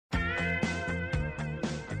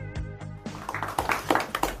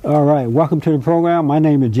All right, welcome to the program. My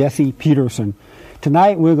name is Jesse Peterson.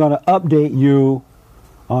 Tonight we're going to update you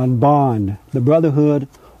on Bond, the Brotherhood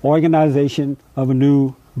Organization of a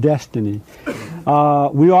New Destiny.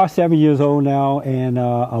 We are 7 years old now, and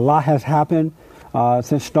a lot has happened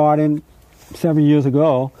since starting 7 years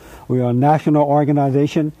ago. We are a national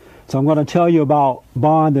organization, so I'm going to tell you about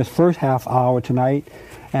Bond this first half hour tonight,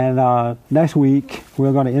 and next week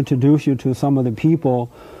we're going to introduce you to some of the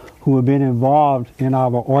people who have been involved in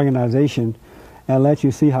our organization and let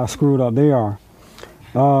you see how screwed up they are.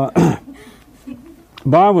 Bond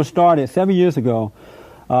was started 7 years ago.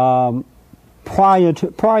 Prior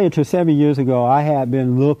to 7 years ago, I had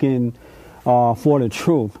been looking for the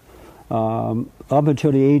truth. Up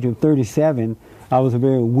until the age of 37, I was a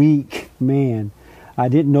very weak man. I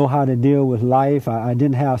didn't know how to deal with life. I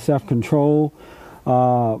didn't have self-control.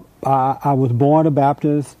 I was born a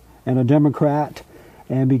Baptist and a Democrat.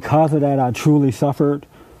 And because of that, I truly suffered.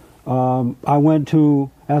 As I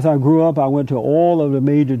grew up, I went to all of the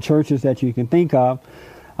major churches that you can think of.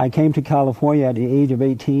 I came to California at the age of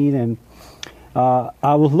 18, and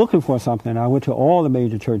I was looking for something. I went to all the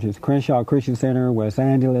major churches, Crenshaw Christian Center, West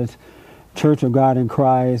Angeles, Church of God in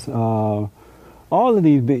Christ, all of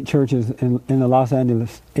these big churches in the Los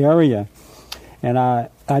Angeles area. And I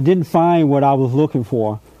didn't find what I was looking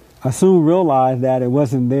for. I soon realized that it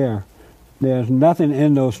wasn't there. There's nothing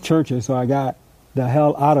in those churches, so I got the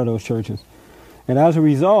hell out of those churches. And as a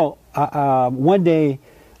result, one day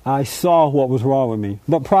I saw what was wrong with me.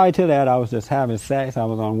 But prior to that, I was just having sex. I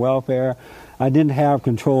was on welfare. I didn't have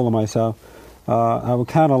control of myself. I was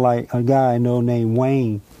kind of like a guy I know named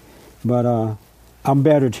Wayne. But I'm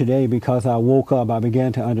better today because I woke up. I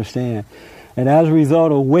began to understand. And as a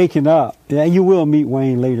result of waking up, and you will meet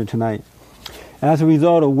Wayne later tonight. As a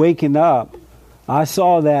result of waking up, I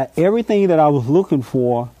saw that everything that I was looking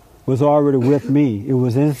for was already with me. It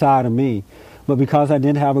was inside of me. But because I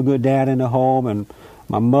didn't have a good dad in the home and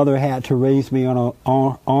my mother had to raise me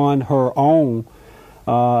on her own,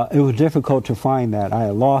 it was difficult to find that. I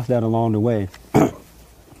had lost that along the way.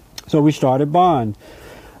 So we started Bond.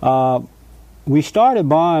 We started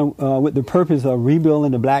Bond with the purpose of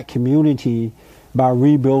rebuilding the black community by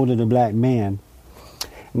rebuilding the black man.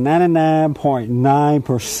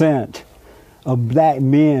 99.9% of black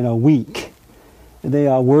men are weak. They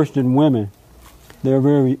are worse than women. They're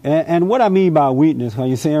very, and what I mean by weakness, are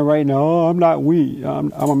you saying right now, oh, I'm not weak.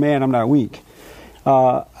 I'm a man, I'm not weak.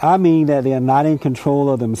 I mean that they are not in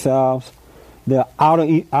control of themselves. They're out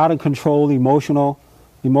of control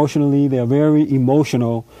emotionally. They're very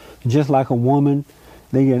emotional, just like a woman.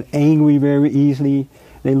 They get angry very easily.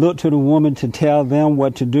 They look to the woman to tell them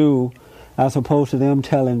what to do, as opposed to them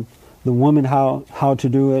telling the woman how to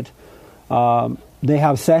do it. They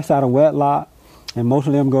have sex out of wedlock, and most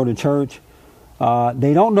of them go to church.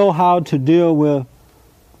 They don't know how to deal with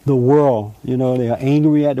the world. You know, they are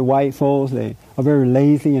angry at the white folks. They are very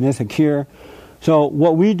lazy and insecure. So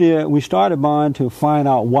what we did, we started Bond to find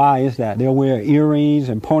out why is that. They'll wear earrings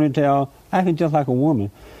and ponytail, acting just like a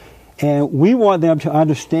woman. And we want them to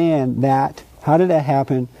understand that, how did that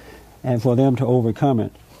happen, and for them to overcome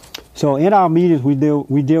it. So in our meetings, we deal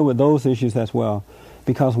with those issues as well.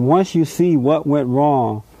 Because once you see what went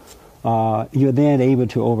wrong, you're then able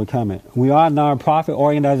to overcome it. We are a nonprofit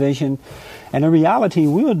organization, and in reality,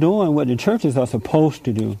 we are doing what the churches are supposed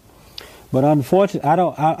to do. But unfortunately,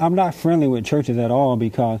 I'm not friendly with churches at all,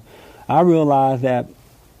 because I realize that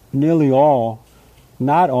nearly all,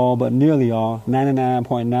 not all, but nearly all,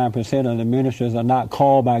 99.9% of the ministers are not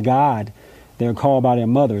called by God. They're called by their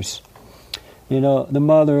mothers. You know, the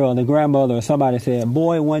mother or the grandmother or somebody said,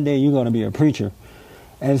 boy, one day you're going to be a preacher.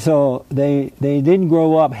 And so they didn't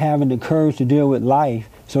grow up having the courage to deal with life,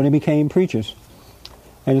 so they became preachers.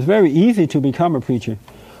 And it's very easy to become a preacher.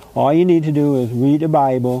 All you need to do is read the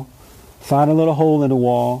Bible, find a little hole in the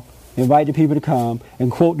wall, invite the people to come,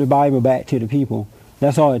 and quote the Bible back to the people.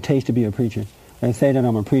 That's all it takes to be a preacher, and say that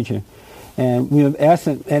I'm a preacher. And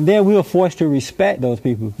then we are forced to respect those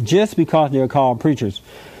people just because they're called preachers.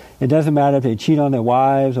 It doesn't matter if they cheat on their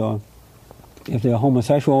wives or if they're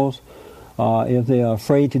homosexuals. If they're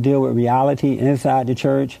afraid to deal with reality inside the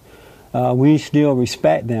church, we still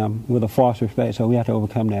respect them with a false respect, so we have to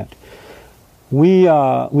overcome that. We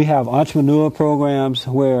have entrepreneur programs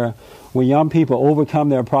where young people overcome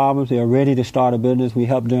their problems. They are ready to start a business. We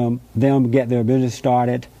help them get their business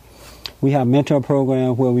started. We have mentor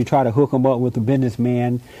programs where we try to hook them up with a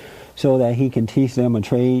businessman so that he can teach them a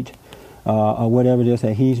trade or whatever it is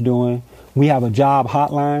that he's doing. We have a job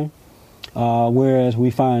hotline. Whereas we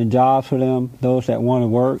find jobs for them, those that want to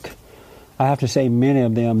work. I have to say many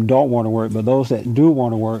of them don't want to work, but those that do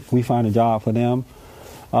want to work, we find a job for them.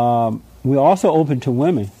 We're also open to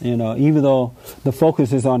women, even though the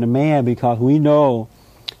focus is on the man, because we know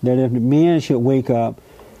that if the men should wake up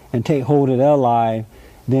and take hold of their life,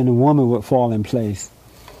 then the woman would fall in place.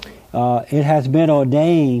 It has been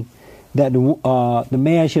ordained that the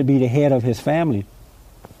man should be the head of his family.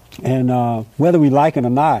 And whether we like it or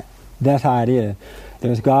not, that's how it is.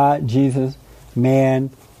 There's God, Jesus, man,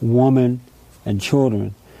 woman, and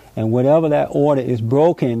children. And whatever that order is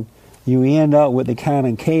broken, you end up with the kind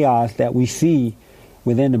of chaos that we see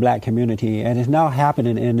within the black community. And it's now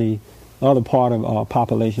happening in the other part of our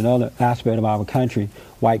population, other aspect of our country,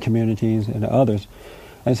 white communities and others.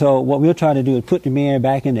 And so what we're trying to do is put the man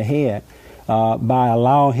back in the head by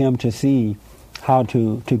allowing him to see how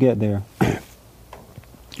to get there.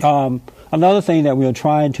 Another thing that we're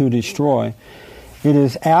trying to destroy, it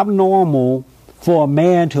is abnormal for a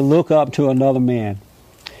man to look up to another man,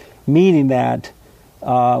 meaning that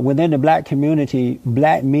within the black community,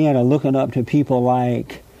 black men are looking up to people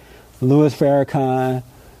like Louis Farrakhan,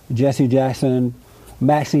 Jesse Jackson,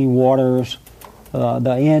 Maxine Waters, the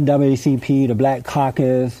NAACP, the Black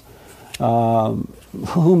Caucus,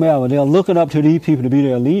 whomever. They're looking up to these people to be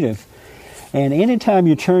their leaders. And anytime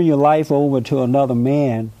you turn your life over to another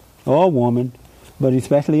man or a woman, but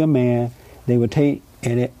especially a man, they would take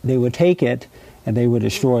it and they would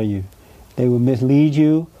destroy you. They would mislead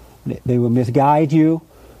you. They will misguide you.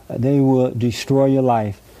 They will destroy your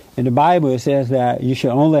life. In the Bible, it says that you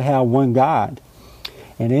should only have one God.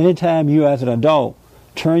 And anytime you as an adult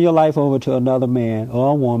turn your life over to another man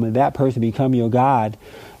or a woman, that person become your God,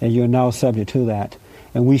 and you're now subject to that.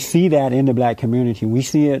 And we see that in the black community. We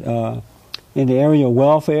see it in the area of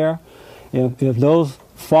welfare. If those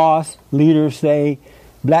false leaders say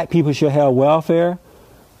black people should have welfare,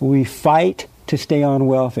 we fight to stay on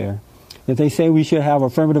welfare. If they say we should have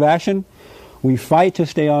affirmative action, we fight to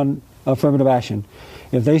stay on affirmative action.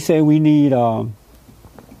 If they say we need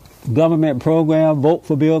government program, vote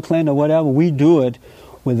for Bill Clinton or whatever, we do it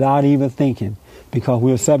without even thinking because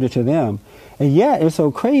we're subject to them. And yet it's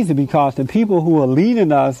so crazy because the people who are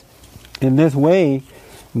leading us in this way,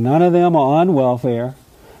 none of them are on welfare.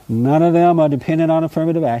 None of them are dependent on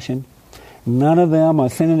affirmative action. None of them are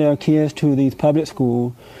sending their kids to these public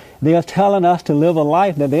schools. They are telling us to live a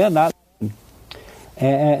life that they are not living.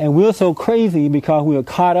 And we're so crazy because we are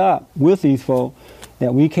caught up with these folk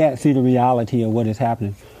that we can't see the reality of what is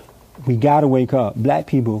happening. We got to wake up. Black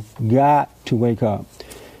people got to wake up.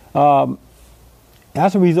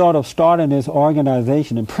 As a result of starting this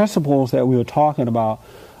organization, the principles that we were talking about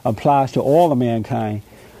applies to all of mankind.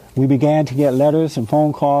 We began to get letters and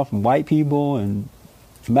phone calls from white people and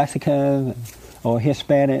Mexicans or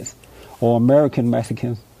Hispanics or American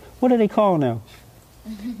Mexicans. What do they call now?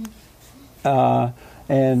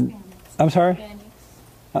 And I'm sorry?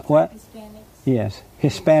 What? Hispanics. Yes,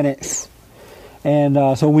 Hispanics.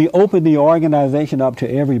 And so we opened the organization up to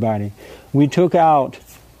everybody. We took out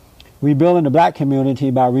rebuilding the black community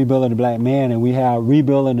by rebuilding the black man, and we have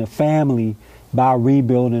rebuilding the family by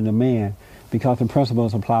rebuilding the man, because the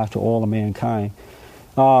principles applies to all of mankind.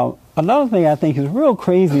 Another thing I think is real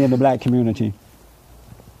crazy in the black community,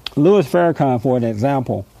 Louis Farrakhan, for an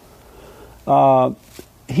example,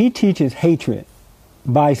 he teaches hatred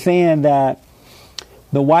by saying that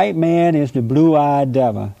the white man is the blue-eyed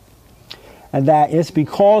devil, and that it's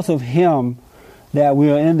because of him that we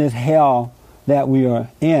are in this hell that we are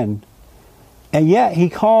in. And yet he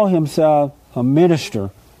called himself a minister,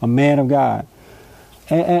 a man of God.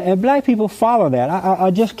 And black people follow that.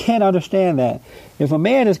 I just can't understand that. If a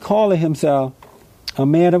man is calling himself a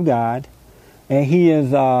man of God and he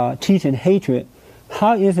is teaching hatred,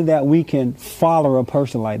 how is it that we can follow a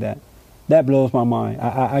person like that? That blows my mind.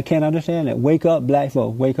 I can't understand that. Wake up, black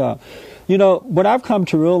folk, wake up. You know, what I've come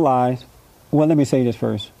to realize, well, let me say this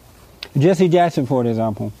first. Jesse Jackson, for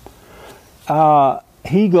example,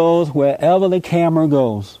 he goes wherever the camera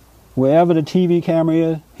goes. Wherever the TV camera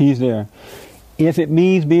is, he's there. If it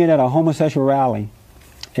means being at a homosexual rally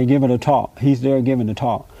and giving a talk, he's there giving the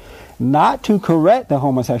talk. Not to correct the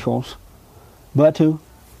homosexuals, but to,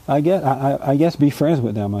 I guess, be friends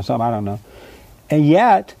with them or something, I don't know. And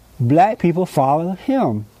yet, black people follow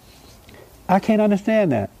him. I can't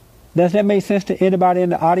understand that. Does that make sense to anybody in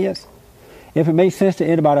the audience? If it makes sense to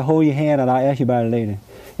anybody, hold your hand and I'll ask you about it later.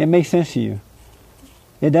 It makes sense to you.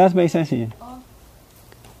 It does make sense to you.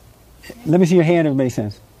 Let me see your hand if it makes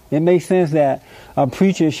sense. It makes sense that a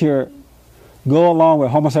preacher should go along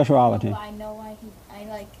with homosexuality. I know why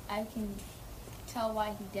I can tell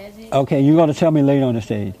why he does it. Okay, you're going to tell me later on the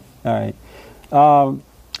stage. All right.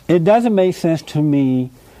 It doesn't make sense to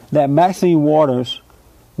me that Maxine Waters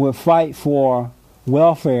would fight for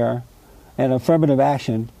welfare and affirmative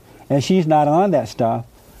action, and she's not on that stuff,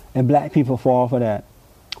 and black people fall for that.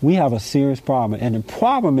 We have a serious problem. And the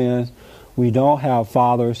problem is we don't have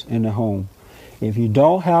fathers in the home. If you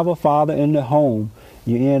don't have a father in the home,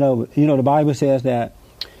 you end up, the Bible says that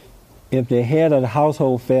if the head of the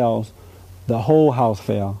household fails, the whole house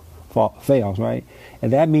fails, right?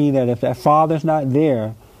 And that means that if that father's not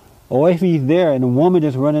there, or if he's there and the woman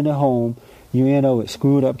is running the home, you end up with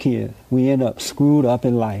screwed up kids. We end up screwed up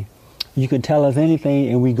in life. You can tell us anything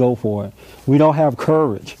and we go for it. We don't have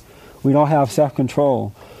courage. We don't have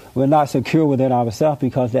self-control. We're not secure within ourselves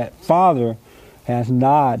because that father has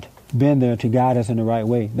not been there to guide us in the right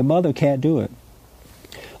way. The mother can't do it.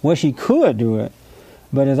 Well, she could do it,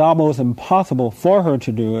 but it's almost impossible for her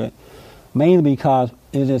to do it, mainly because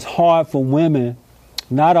it is hard for women,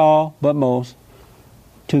 not all, but most,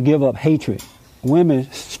 to give up hatred.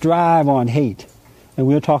 Women strive on hate, and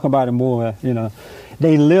we'll talk about it more,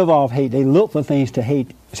 They live off hate. They look for things to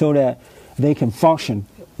hate so that they can function.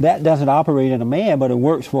 That doesn't operate in a man, but it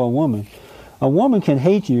works for a woman. A woman can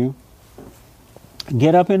hate you,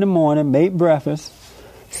 get up in the morning, make breakfast,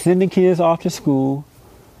 send the kids off to school,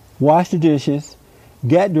 wash the dishes,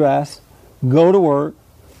 get dressed, go to work,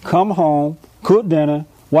 come home, cook dinner,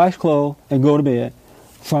 wash clothes, and go to bed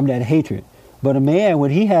from that hatred. But a man, when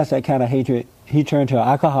he has that kind of hatred, he turns to an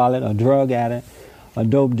alcoholic, a drug addict, a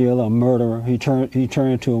dope dealer, a murderer. He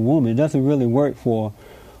turns to a woman. It doesn't really work for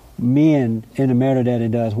men in the manner that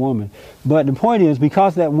it does women. But the point is,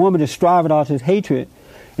 because that woman is striving off this hatred,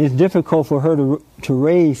 it's difficult for her to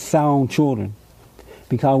raise sound children.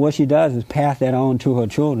 Because what she does is pass that on to her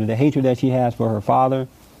children. The hatred that she has for her father,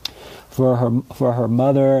 for her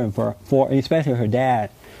mother, and for especially her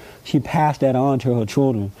dad, she passed that on to her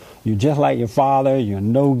children. You're just like your father. You're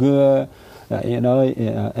no good.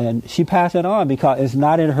 And she passed it on because it's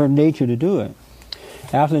not in her nature to do it.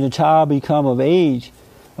 After the child become of age,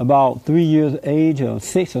 about 3 years of age or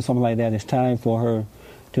 6 or something like that, it's time for her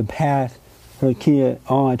to pass her kid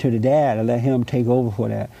on to the dad and let him take over for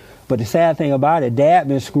that. But the sad thing about it, dad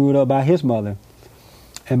been screwed up by his mother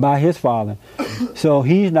and by his father. So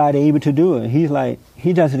he's not able to do it.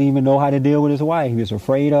 He doesn't even know how to deal with his wife. He's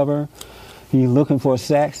afraid of her. He's looking for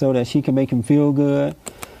sex so that she can make him feel good.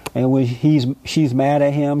 And when she's mad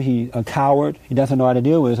at him, he's a coward. He doesn't know how to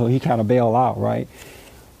deal with it, so he kind of bail out, right?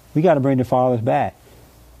 We got to bring the fathers back.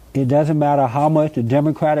 It doesn't matter how much the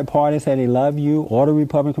Democratic Party say they love you or the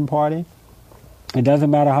Republican Party. It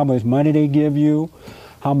doesn't matter how much money they give you,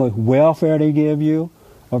 how much welfare they give you,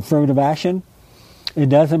 affirmative action. It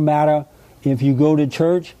doesn't matter if you go to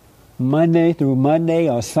church Monday through Monday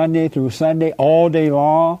or Sunday through Sunday all day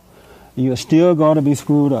long. You're still going to be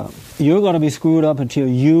screwed up. You're going to be screwed up until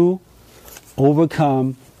you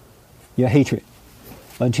overcome your hatred,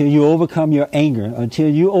 until you overcome your anger, until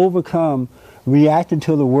you overcome reacting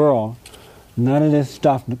to the world. None of this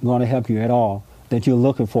stuff is going to help you at all that you're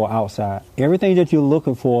looking for outside. Everything that you're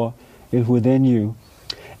looking for is within you.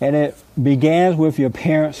 And it begins with your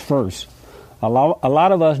parents first. A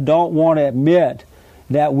lot of us don't want to admit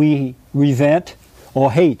that we resent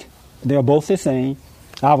or hate. They're both the same.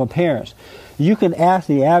 Our parents. You can ask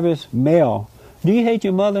the average male, do you hate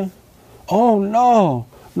your mother? Oh, no,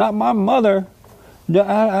 not my mother.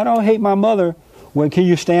 I don't hate my mother. Well, can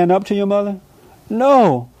you stand up to your mother?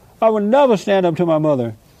 No, I would never stand up to my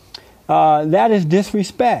mother. That is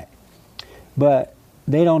disrespect. But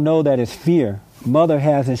they don't know that it's fear. Mother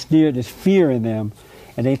has instilled this fear in them,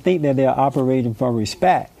 and they think that they're operating from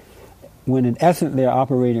respect, when in essence they're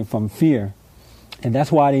operating from fear. And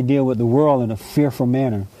that's why they deal with the world in a fearful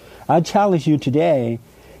manner. I challenge you today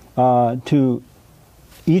to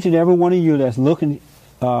each and every one of you that's looking,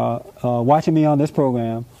 watching me on this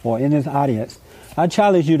program or in this audience, I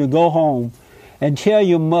challenge you to go home and tell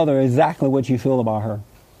your mother exactly what you feel about her.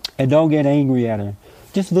 And don't get angry at her.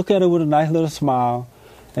 Just look at her with a nice little smile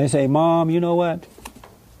and say, Mom, you know what?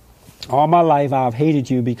 All my life I've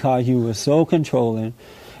hated you because you were so controlling.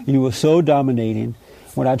 You were so dominating.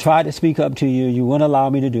 When I tried to speak up to you, you wouldn't allow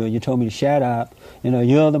me to do it. You told me to shut up.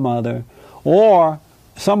 You're the mother. Or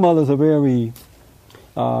some mothers are very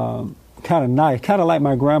kind of nice, kind of like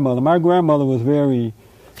my grandmother. My grandmother was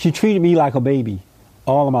she treated me like a baby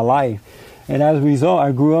all of my life. And as a result,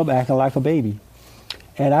 I grew up acting like a baby.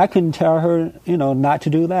 And I couldn't tell her, not to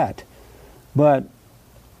do that. But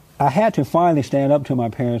I had to finally stand up to my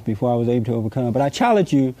parents before I was able to overcome. But I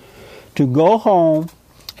challenge you to go home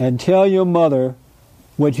and tell your mother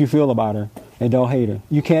what you feel about her and don't hate her.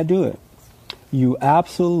 You can't do it. You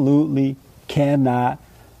absolutely cannot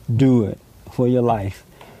do it for your life.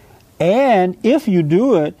 And if you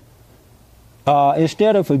do it,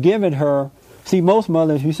 instead of forgiving her, See, most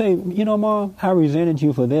mothers, you say, you know, Mom, I resented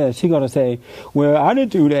you for this. She's going to say, well, I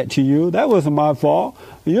didn't do that to you. That wasn't my fault.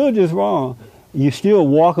 You're just wrong. You still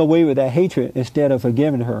walk away with that hatred instead of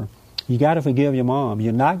forgiving her. You got to forgive your mom.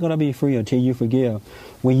 You're not going to be free until you forgive.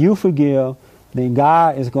 When you forgive, then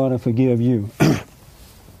God is going to forgive you.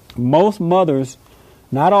 Most mothers,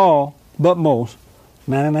 not all, but most,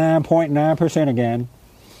 99.9% again,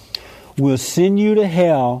 will send you to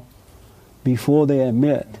hell before they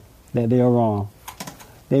admit that they are wrong.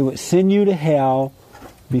 They would send you to hell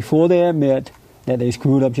before they admit that they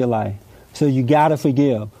screwed up your life. So you got to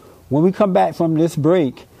forgive. When we come back from this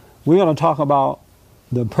break, we're going to talk about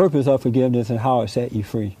the purpose of forgiveness and how it set you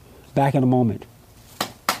free. Back in a moment.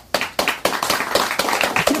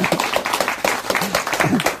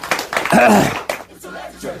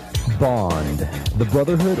 Bond, the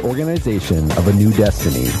brotherhood organization of a new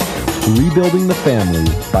destiny. Rebuilding the family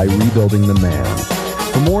by rebuilding the man.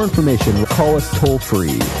 For more information, call us toll-free,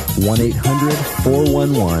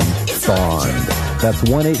 1-800-411-BOND. That's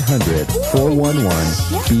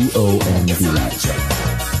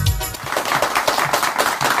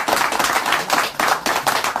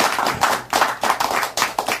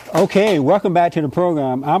Okay, welcome back to the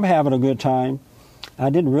program. I'm having a good time. I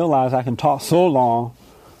didn't realize I can talk so long,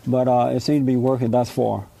 but it seemed to be working thus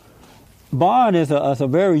far. Bond is a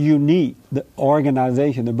very unique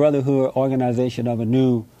organization, the brotherhood organization of a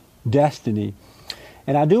new destiny.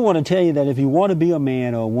 And I do want to tell you that if you want to be a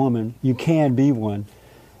man or a woman, you can be one.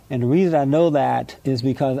 And the reason I know that is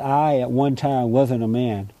because I, at one time, wasn't a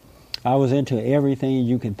man. I was into everything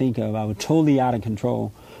you can think of. I was totally out of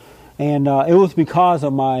control. And it was because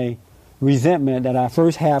of my resentment that I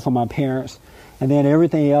first had from my parents, and then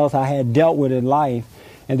everything else I had dealt with in life.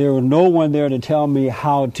 And there was no one there to tell me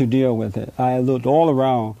how to deal with it. I looked all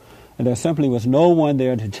around, and there simply was no one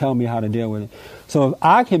there to tell me how to deal with it. So if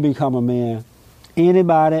I can become a man,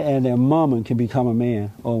 anybody and their mama can become a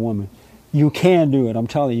man or a woman. You can do it. I'm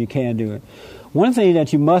telling you, you can do it. One thing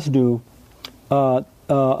that you must do, the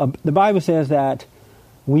Bible says that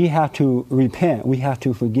we have to repent. We have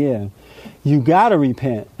to forgive. You got to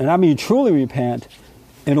repent, and I mean truly repent,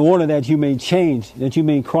 in order that you may change, that you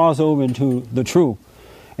may cross over into the truth,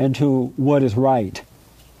 into what is right.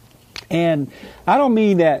 And I don't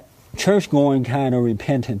mean that church-going kind of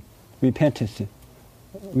repenting.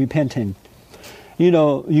 You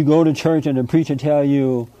know, you go to church and the preacher tell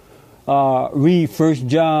you, read 1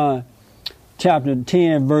 John chapter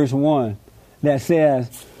 10, verse 1, that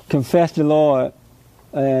says, confess the Lord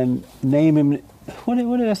and name him.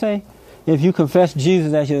 What did I say? If you confess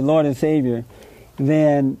Jesus as your Lord and Savior,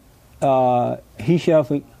 then he shall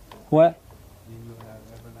what?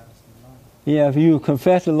 Yeah, if you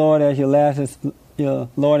confess the Lord as your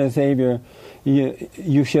Lord and Savior,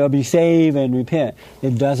 you shall be saved and repent.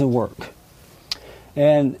 It doesn't work.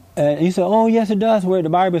 And he said, oh, yes, it does work. The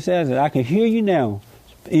Bible says it. I can hear you now,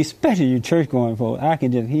 especially you church-going folks. I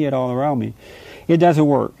can just hear it all around me. It doesn't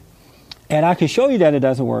work. And I can show you that it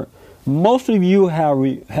doesn't work. Most of you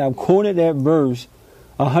have quoted that verse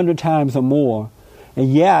 100 times or more,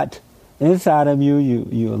 and yet inside of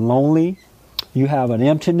you're lonely. You have an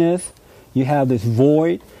emptiness. You have this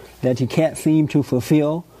void that you can't seem to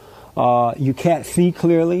fulfill. You can't see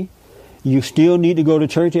clearly. You still need to go to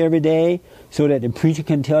church every day so that the preacher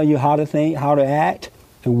can tell you how to think, how to act,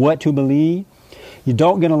 and what to believe. You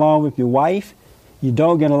don't get along with your wife. You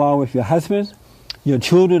don't get along with your husband. Your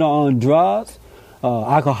children are on drugs,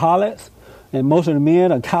 alcoholics, and most of the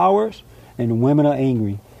men are cowards, and the women are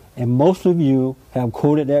angry. And most of you have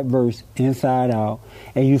quoted that verse inside out,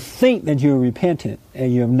 and you think that you're repentant,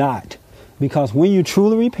 and you're not. Because when you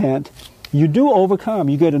truly repent, you do overcome.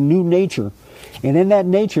 You get a new nature. And in that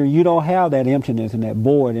nature, you don't have that emptiness and that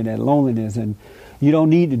void and that loneliness, and you don't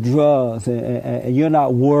need the drugs, and you're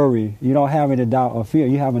not worried. You don't have any doubt or fear.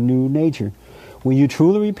 You have a new nature. When you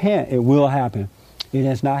truly repent, it will happen. It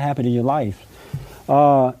has not happened in your life,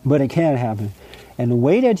 but it can happen. And the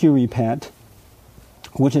way that you repent,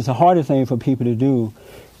 which is the hardest thing for people to do,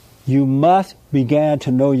 you must begin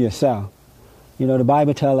to know yourself. You know, the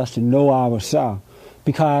Bible tells us to know ourselves.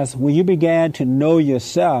 Because when you begin to know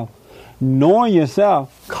yourself, knowing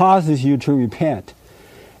yourself causes you to repent.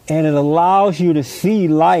 And it allows you to see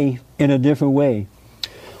life in a different way.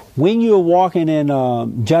 When you're walking in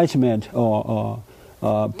judgment or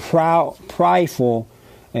prideful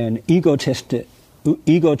and egotistical,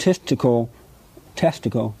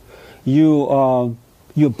 you're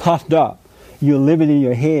puffed up. You're living in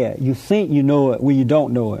your head. You think you know it when you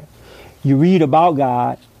don't know it. You read about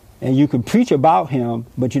God and you can preach about Him,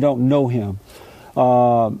 but you don't know Him.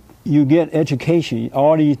 you get education,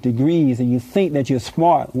 all these degrees, and you think that you're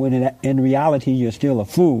smart when in reality you're still a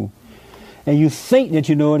fool. And you think that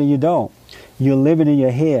you know it and you don't. You're living in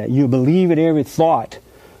your head. You believe in every thought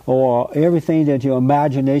or everything that your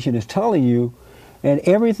imagination is telling you, and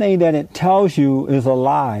everything that it tells you is a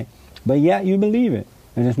lie. But yet you believe it,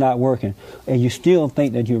 and it's not working. And you still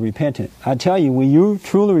think that you're repentant. I tell you, when you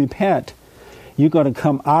truly repent, you're going to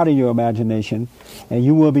come out of your imagination, and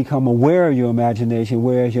you will become aware of your imagination,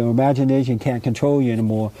 whereas your imagination can't control you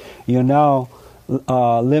anymore. You're now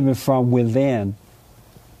living from within.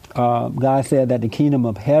 God said that the kingdom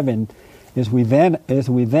of heaven is within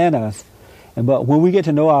us. But when we get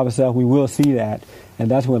to know ourselves, we will see that, and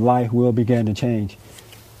that's when life will begin to change.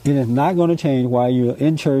 It is not going to change while you're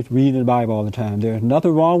in church reading the Bible all the time. There's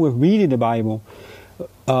nothing wrong with reading the Bible.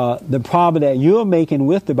 The problem that you're making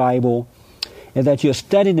with the Bible is that you're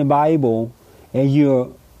studying the Bible and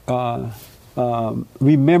you're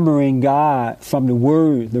remembering God from the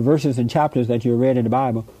words, the verses and chapters that you read in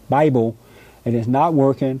the Bible, and it's not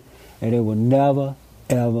working, and it will never,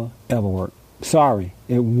 ever, ever work. Sorry,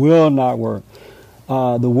 it will not work.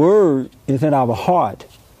 The Word is in our heart.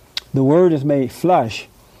 The Word is made flesh.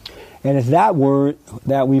 And it's that Word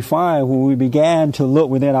that we find when we began to look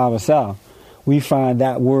within ourselves. We find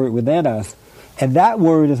that Word within us. And that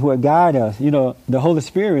Word is what guides us. You know, the Holy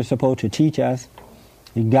Spirit is supposed to teach us,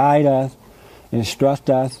 and guide us, instruct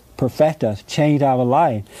us, perfect us, change our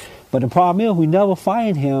life. But the problem is we never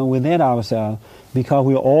find Him within ourselves because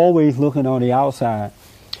we're always looking on the outside.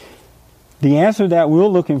 The answer that we're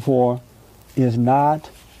looking for is not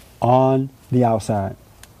on the outside.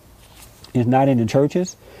 It's not in the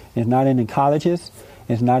churches. It's not in the colleges.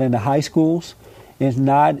 It's not in the high schools. It's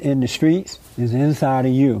not in the streets. It's inside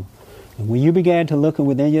of you. And when you begin to look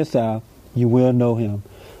within yourself, you will know Him.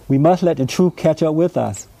 We must let the truth catch up with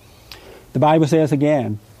us. The Bible says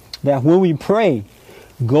again that when we pray,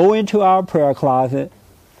 go into our prayer closet,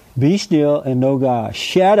 be still, and know God.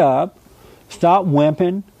 Shut up. Stop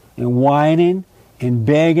whimpering and whining and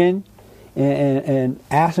begging and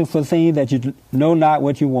asking for things that you know not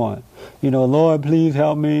what you want. You know, Lord, please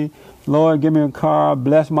help me. Lord, give me a car.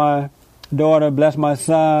 Bless my daughter. Bless my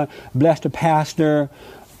son. Bless the pastor.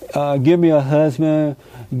 Give me a husband.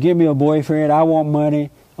 Give me a boyfriend. I want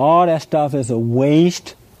money. All that stuff is a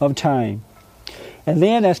waste of time. And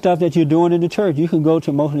then that stuff that you're doing in the church, you can go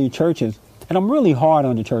to most of these churches. And I'm really hard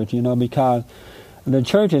on the church, you know, because the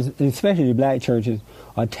churches, especially the black churches,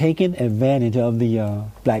 are taking advantage of the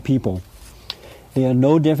black people. They are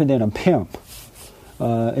no different than a pimp.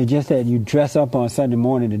 It's just that you dress up on Sunday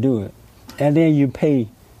morning to do it. And then you pay,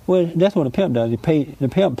 well, that's what a pimp does. The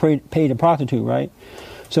pimp pay the prostitute, right?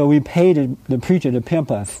 So we pay the preacher to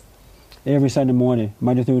pimp us every Sunday morning,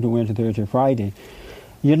 Monday through to Wednesday, Thursday, Friday.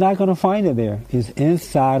 You're not going to find it there. It's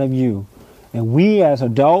inside of you. And we as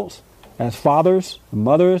adults, as fathers,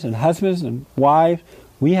 mothers, and husbands and wives,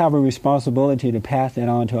 we have a responsibility to pass that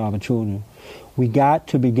on to our children. We got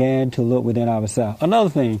to begin to look within ourselves.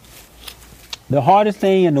 Another thing, the hardest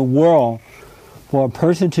thing in the world for a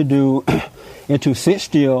person to do is to sit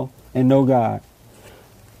still and know God.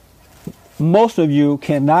 Most of you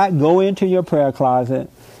cannot go into your prayer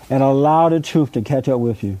closet and allow the truth to catch up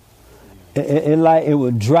with you. It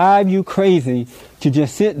would drive you crazy to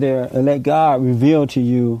just sit there and let God reveal to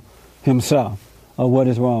you Himself of what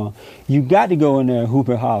is wrong. You got to go in there and hoop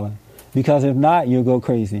and holler, because if not, you'll go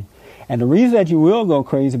crazy. And the reason that you will go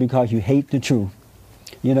crazy is because you hate the truth.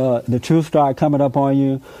 You know, the truth start coming up on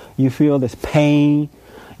you. You feel this pain.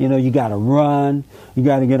 You know, you got to run. You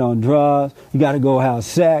got to get on drugs. You got to go have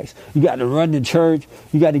sex. You got to run to church.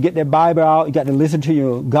 You got to get that Bible out. You got to listen to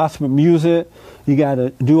your gospel music. You got to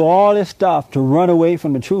do all this stuff to run away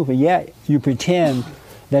from the truth. And yet you pretend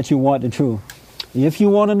that you want the truth. If you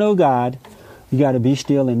want to know God, you got to be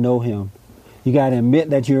still and know Him. You got to admit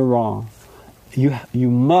that you're wrong. You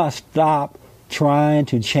must stop trying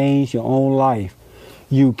to change your own life.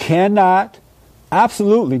 You cannot,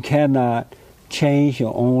 absolutely cannot, change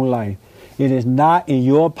your own life. It is not in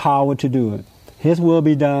your power to do it. His will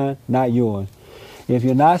be done, not yours. If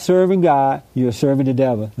you're not serving God, you're serving the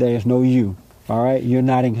devil. There is no you. All right? You're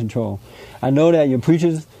not in control. I know that your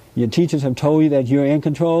preachers, your teachers have told you that you're in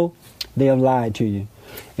control. They have lied to you.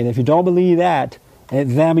 And if you don't believe that,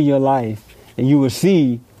 examine your life, and you will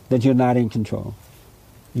see that you're not in control.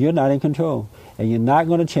 You're not in control. And you're not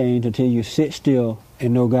going to change until you sit still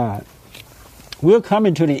and know God. We're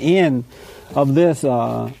coming to the end of this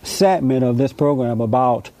segment of this program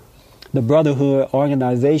about the Brotherhood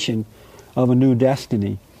Organization of a New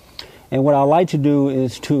Destiny. And what I'd like to do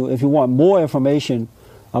is to, if you want more information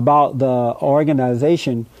about the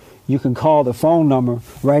organization, you can call the phone number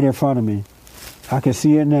right in front of me. I can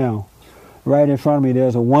see it now. Right in front of me,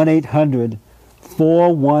 there's a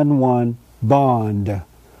 1-800-411-BOND.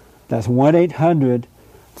 That's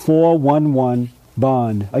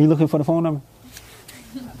 1-800-411-BOND. Are you looking for the phone number?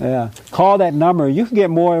 Yeah. Call that number. You can get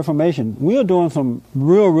more information. We're doing some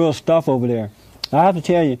real stuff over there. I have to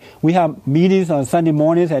tell you, we have meetings on Sunday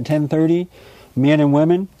mornings at 10:30, men and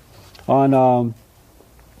women. On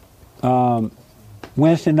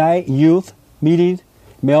Wednesday night, youth meetings,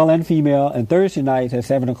 male and female, and Thursday nights at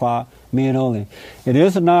 7 o'clock, men only. It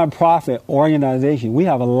is a nonprofit organization. We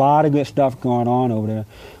have a lot of good stuff going on over there.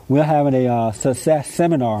 We're having a success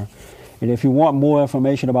seminar, and if you want more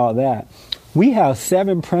information about that, we have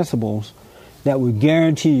 7 principles that will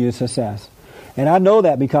guarantee you success. And I know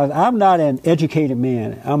that because I'm not an educated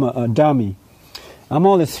man. I'm a dummy. I'm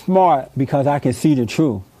only smart because I can see the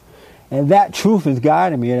truth. And that truth is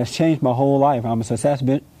guiding me. It has changed my whole life. I'm a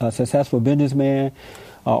successful businessman,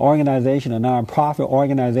 organization, a nonprofit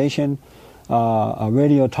organization, a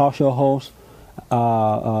radio talk show host,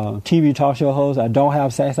 TV talk show host. I don't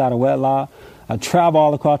have sex out of wedlock. I travel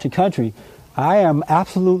all across the country. I am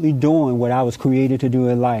absolutely doing what I was created to do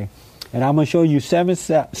in life. And I'm going to show you 7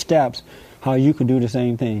 steps how you can do the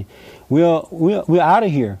same thing. We're out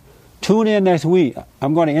of here. Tune in next week.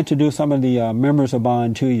 I'm going to introduce some of the members of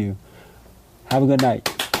Bond to you. Have a good night.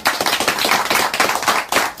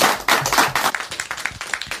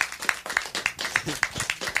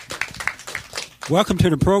 Welcome to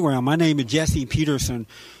the program. My name is Jesse Peterson.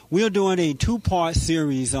 We are doing a 2-part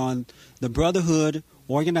series on the Brotherhood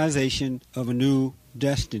Organization of a New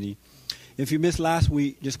Destiny. If you missed last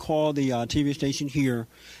week, just call the TV station here,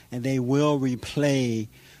 and they will replay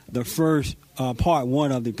the first part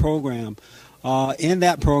 1 of the program. In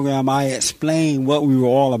that program, I explained what we were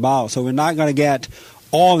all about, so we're not going to get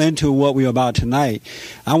all into what we're about tonight.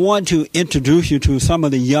 I want to introduce you to some of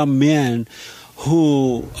the young men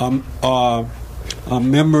who are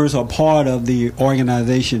members or part of the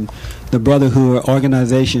organization, the Brotherhood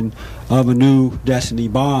Organization of a New Destiny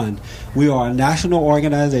Bond. We are a national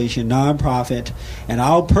organization, nonprofit, and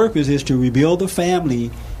our purpose is to rebuild the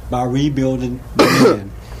family by rebuilding the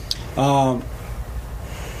man. I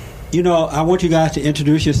want you guys to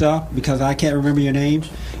introduce yourself because I can't remember your names.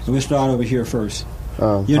 And we'll start over here first.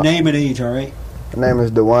 Your name and age, all right? My name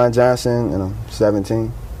is DeJuan Johnson, and I'm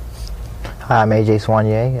 17. Hi, I'm AJ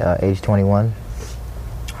Soignier, age 21.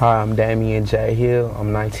 Hi, I'm Damian J. Hill.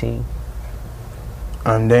 I'm 19.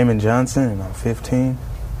 I'm Damon Johnson, and I'm 15.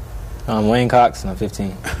 I'm Wayne Cox, and I'm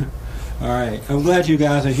 15. All right. I'm glad you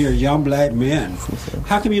guys are here, young black men.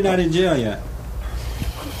 How come you're not in jail yet?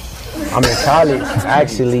 I'm in college.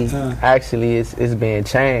 Actually, it's being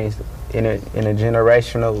changed in a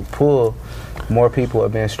generational pool. More people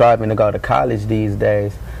have been striving to go to college these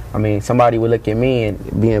days. I mean, somebody would look at me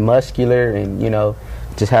and being muscular and,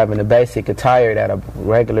 just having the basic attire that a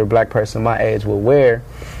regular black person my age would wear.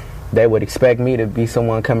 They would expect me to be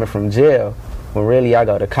someone coming from jail, when really I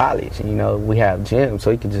go to college. We have gyms,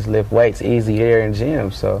 so you can just lift weights easy there in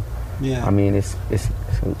gyms. So, yeah. I mean, it's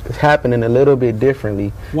happening a little bit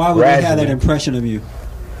differently. Why would they have that impression of you?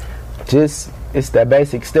 It's that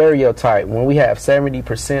basic stereotype. When we have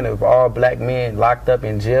 70% of all black men locked up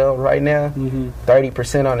in jail right now,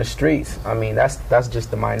 30% on the streets, I mean, that's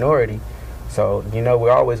just the minority. So,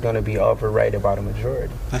 we're always going to be overrated by the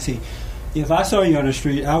majority. I see. If I saw you on the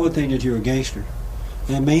street, I would think that you're a gangster.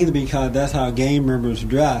 And mainly because that's how gang members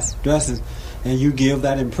dresses, and you give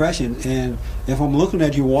that impression. And if I'm looking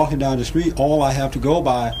at you walking down the street, all I have to go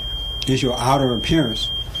by is your outer appearance.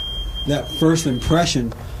 That first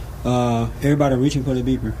impression, everybody reaching for the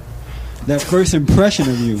beeper. That first impression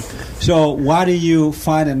of you. So why do you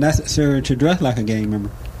find it necessary to dress like a gang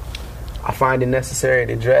member? I find it necessary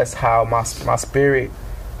to dress how my spirit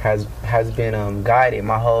has been guided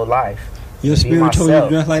my whole life. Your spirit told you to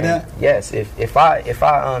dress like that? Yes. If I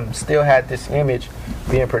still had this image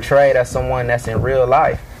being portrayed as someone that's in real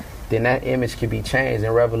life, then that image could be changed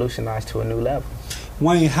and revolutionized to a new level.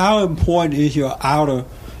 Wayne, how important is your outer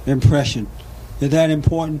impression? Is that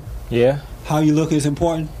important? Yeah. How you look is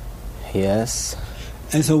important? Yes.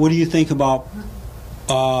 And so what do you think about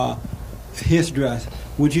his dress?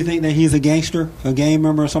 Would you think that he's a gangster, a gang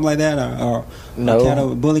member or something like that? Or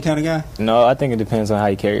no. A bully kind of guy? No, I think it depends on how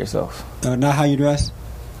you carry yourself. Not how you dress?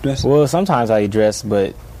 Well, sometimes how you dress,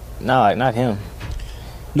 but not him.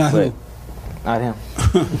 Not who? Not him.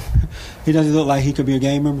 He doesn't look like he could be a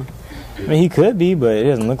gang member? I mean, he could be, but it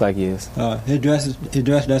doesn't look like he is. His dress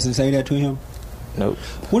doesn't say that to him? Nope.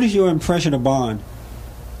 What is your impression of Bond?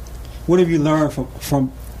 What have you learned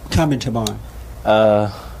from coming to Bond?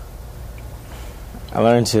 I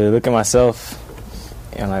learned to look at myself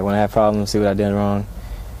and like when I have problems, see what I did wrong,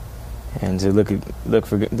 and to look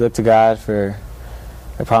to God for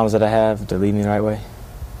the problems that I have to lead me the right way.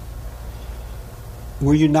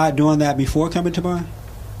 Were you not doing that before coming to Bond?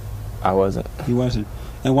 I wasn't. You wasn't.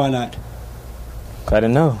 And why not? 'Cause I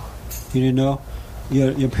didn't know. You didn't know?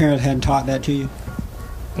 Your parents hadn't taught that to you?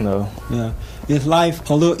 No. Yeah. Is life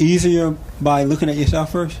a little easier by looking at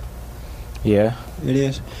yourself first? Yeah. It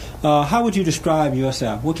is. How would you describe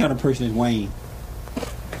yourself? What kind of person is Wayne?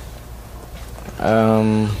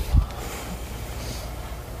 A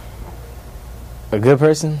good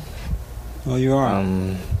person. Oh, you are.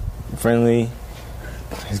 Friendly.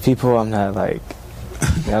 His people, I'm not like.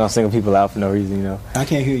 I don't single people out for no reason, you know. I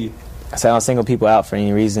can't hear you. I said I don't single people out for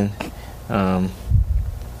any reason. I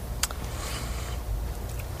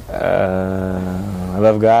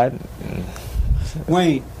love God.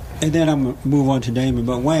 Wayne, and then I'm going to move on to Damon.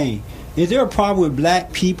 But Wayne, is there a problem with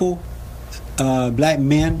black people, black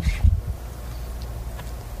men?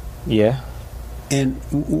 Yeah. And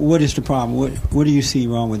what is the problem? What do you see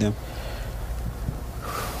wrong with them?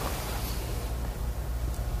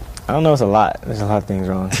 I don't know. It's a lot. There's a lot of things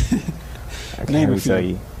wrong. I can't really tell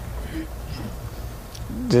you.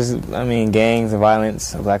 Just, I mean, gangs and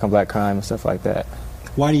violence, black on black crime and stuff like that.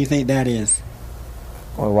 Why do you think that is?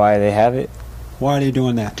 Or why they have it? Why are they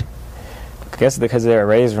doing that? I guess because they were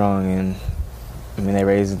raised wrong, and I mean, they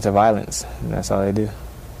raised into violence, and that's all they do.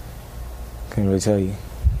 Couldn't really tell you.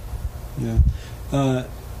 Yeah.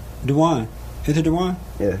 Dewan, is it Dewan?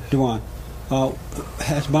 Yes. Dewan,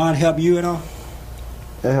 has Bond helped you at all?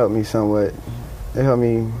 It helped me somewhat. It helped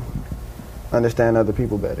me understand other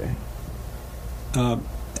people better.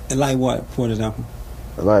 Like what, for example?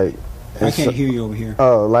 Like, I can't hear you over here.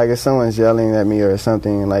 Oh, like if someone's yelling at me or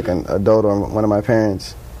something, like an adult or one of my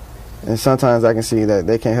parents, and sometimes I can see that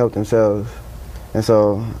they can't help themselves, and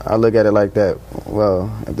so I look at it like that.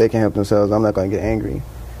 Well, if they can't help themselves, I'm not going to get angry.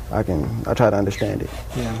 I try to understand it.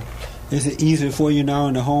 Yeah. Is it easier for you now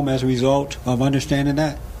in the home as a result of understanding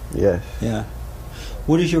that? Yes. Yeah.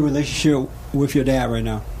 What is your relationship with your dad right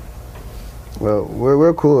now? Well,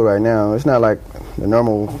 we're cool right now. It's not like the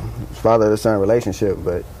normal father to son relationship,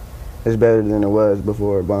 but it's better than it was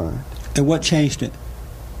before Bond. And what changed it?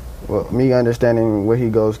 Well, me understanding what he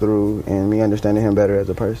goes through and me understanding him better as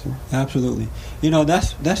a person. Absolutely. You know,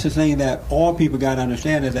 that's the thing that all people got to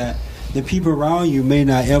understand, is that the people around you may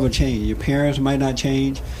not ever change. Your parents might not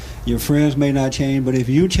change. Your friends may not change. But if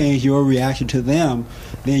you change your reaction to them,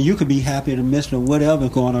 then you could be happy in the midst of whatever's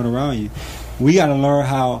going on around you. We got to learn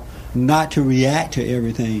how not to react to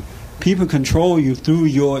everything. People control you through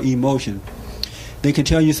your emotion. They can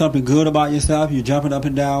tell you something good about yourself, you're jumping up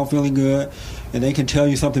and down, feeling good, and they can tell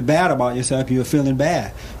you something bad about yourself, you're feeling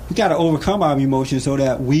bad. We got to overcome our emotions so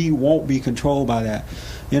that we won't be controlled by that.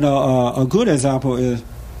 You know, a good example is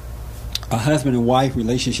a husband and wife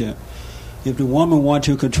relationship. If the woman wants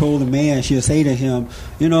to control the man, she'll say to him,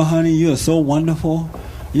 you know, honey, you're so wonderful,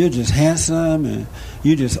 you're just handsome, and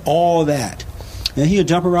you're just all that. And he'll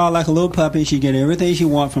jump around like a little puppy. She get everything she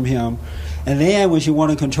wants from him. And then when she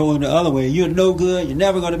want to control him the other way, you're no good, you're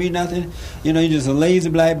never going to be nothing. You know, you're just a lazy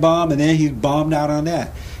black bum, and then he's bombed out on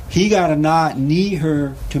that. He got to not need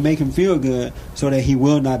her to make him feel good so that he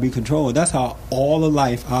will not be controlled. That's how all of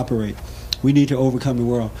life operates. We need to overcome the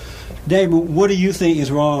world. Damon, what do you think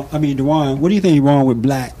is wrong? I mean, Dewan, what do you think is wrong with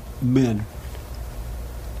black men?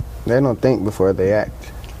 They don't think before they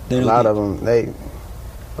act. A lot of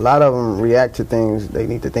them react to things they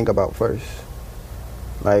need to think about first.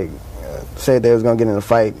 Like, say they was gonna get in a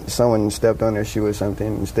fight, someone stepped on their shoe or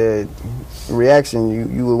something. Instead, reaction,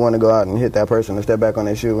 you would want to go out and hit that person or step back on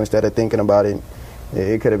their shoe instead of thinking about it.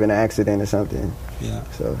 It could have been an accident or something. Yeah.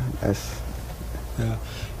 So that's. Yeah.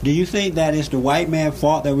 Do you think that it's the white man's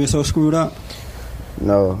fault that we're so screwed up?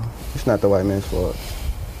 No, it's not the white man's fault.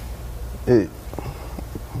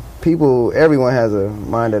 Everyone has a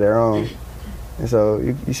mind of their own, and so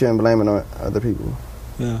you shouldn't blame it on other people.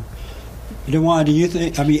 Yeah. Dewan, do you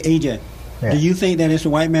think? I mean, AJ, do you think that it's the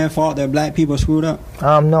white man's fault that black people are screwed up?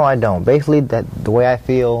 No, I don't. Basically, that the way I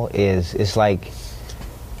feel is it's like,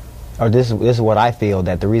 or this is what I feel,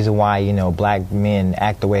 that the reason why black men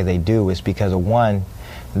act the way they do is because of, one,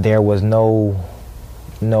 there was no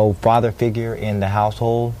father figure in the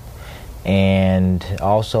household, and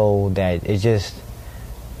also that it's just,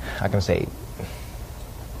 I can say,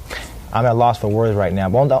 I'm at a loss for words right now.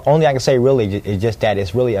 But the only I can say really is just that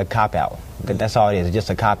it's really a cop out. That's all it is. It's just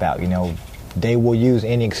a cop out. They will use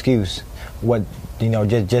any excuse,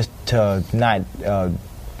 just to not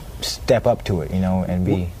step up to it. And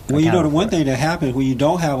be. Well, the one thing that happens when you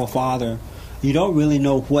don't have a father you don't really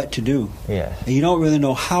know what to do. Yes. And you don't really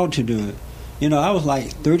know how to do it. You know, I was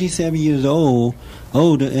like 37 years older,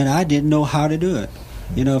 and I didn't know how to do it.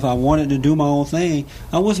 You know, if I wanted to do my own thing,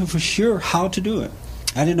 I wasn't for sure how to do it.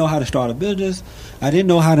 I didn't know how to start a business. I didn't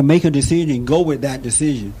know how to make a decision and go with that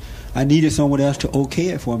decision. I needed someone else to okay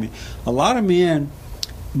it for me. A lot of men,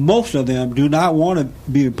 most of them, do not want to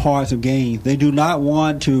be parts of gangs. They do not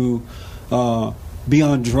want to be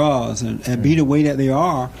on drugs and be the way that they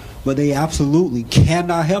are, but they absolutely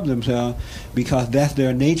cannot help themselves because that's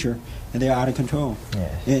their nature and they're out of control.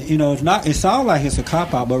 Yes. And, you know, it sounds like it's a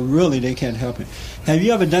cop-out, but really they can't help it. Have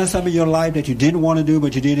you ever done something in your life that you didn't want to do,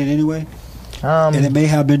 but you did it anyway? And it may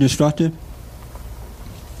have been destructive?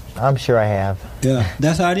 I'm sure I have. Yeah,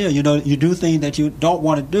 that's how it is. You know, you do things that you don't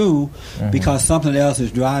want to do because something else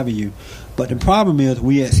is driving you. But the problem is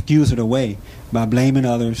we excuse it away by blaming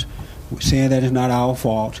others, saying that it's not our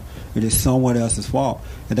fault, it is someone else's fault.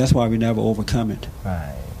 And that's why we never overcome it.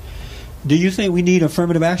 Right. Do you think we need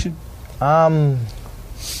affirmative action? In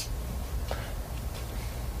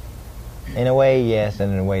a way, yes,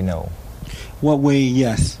 and in a way, no. What way,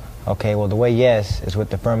 yes? Okay, well, the way yes is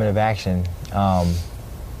with affirmative action. Let's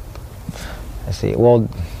see. Well,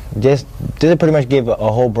 just to pretty much give a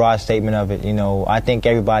whole broad statement of it, you know, I think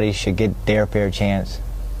everybody should get their fair chance,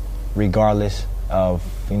 regardless of,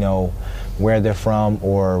 you know, where they're from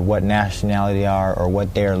or what nationality they are or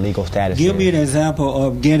what their legal status is. Give me an example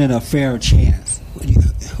of getting a fair chance.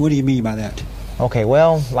 What do you mean by that? Okay,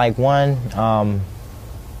 well, like one,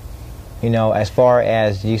 you know, as far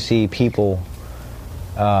as you see people,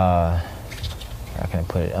 how can I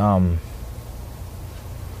put it?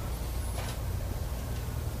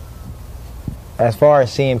 As far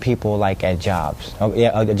as seeing people like at jobs,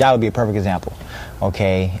 a job would be a perfect example.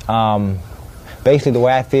 Okay, basically the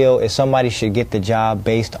way I feel is somebody should get the job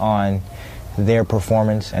based on their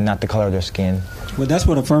performance and not the color of their skin. Well, that's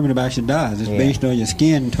what affirmative action does. It's based on your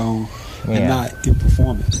skin tone and not your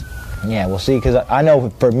performance. Yeah, well, see, because I know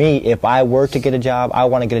for me, if I were to get a job, I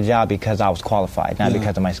want to get a job because I was qualified, not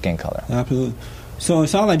because of my skin color. Absolutely. So it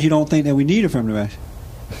sounds like you don't think that we need affirmative action.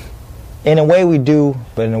 In a way we do,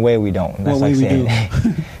 but in a way we don't. That's what way we do?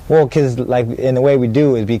 Well, because like in the way we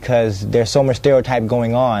do is because there's so much stereotype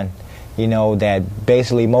going on, you know, that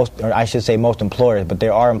basically most employers, but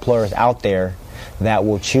there are employers out there that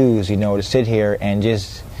will choose, you know, to sit here and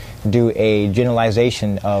just do a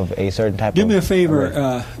generalization of a certain type of... Do me a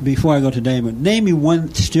favor before I go to Damon. Name me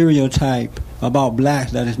one stereotype about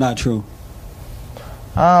blacks that is not true.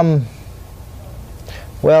 Well,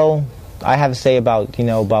 I have to say about, you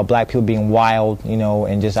know, about black people being wild, you know,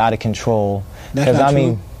 and just out of control. That's not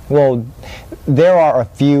true? Well, there are a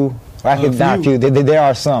few... Not a few. There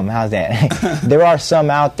are some. How's that? There are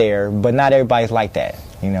some out there, but not everybody's like that,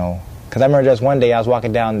 you know. Because I remember just one day I was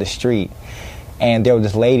walking down the street, and there was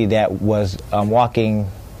this lady that was walking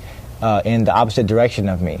in the opposite direction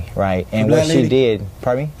of me, right? And what she did...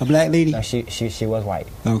 Pardon me? A black lady? No, she was white.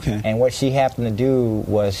 Okay. And what she happened to do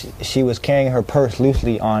was she was carrying her purse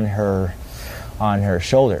loosely on her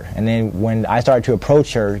shoulder, and then when I started to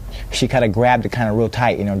approach her, she kind of grabbed it kind of real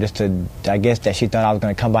tight, you know, just to, I guess that she thought I was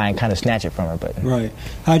going to come by and kind of snatch it from her. But right.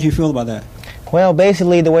 How do you feel about that? Well,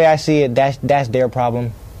 basically the way I see it, that's their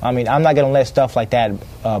problem. I mean, I'm not going to let stuff like that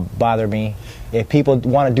bother me. If people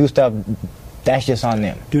want to do stuff, that's just on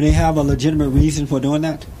them. Do they have a legitimate reason for doing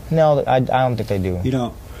that? No, I don't think they do. You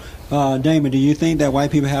don't? Damon, do you think that white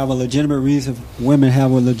people have a legitimate reason, women have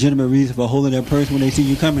a legitimate reason for holding their purse when they see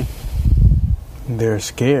you coming? They're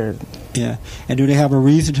scared. Yeah. And do they have a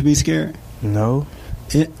reason to be scared? No.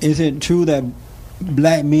 Is it true that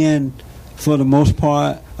black men, for the most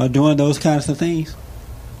part, are doing those kinds of things?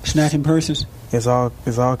 Snatching purses? It's all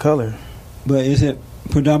color. But is it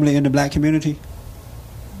predominantly in the black community?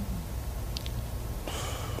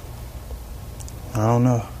 I don't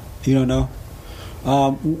know. You don't know?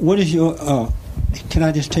 What is your... can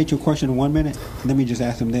I just take your question in 1 minute? Let me just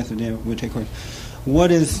ask them this and then we'll take questions.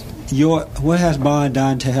 What has Bond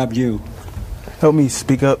done to help you? Help me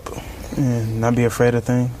speak up and not be afraid of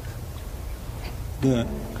things. Good.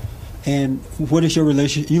 And what is your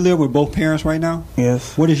relationship? You live with both parents right now?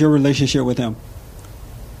 Yes. What is your relationship with them?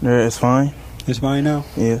 It's fine. It's fine now?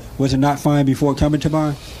 Yes. Was it not fine before coming to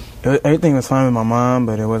Bond? Everything was fine with my mom,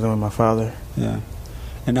 but it wasn't with my father. Yeah.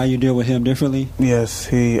 And now you deal with him differently?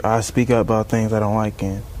 Yes. I speak up about things I don't like,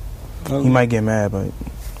 and he might get mad, but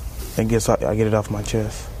I get it off my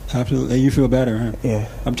chest. Absolutely. And you feel better, huh? Yeah.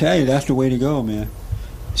 I'm telling you, that's the way to go, man.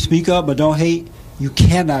 Speak up, but don't hate. You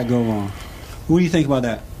cannot go wrong. What do you think about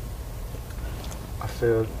that? I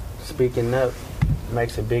feel speaking up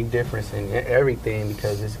makes a big difference in everything,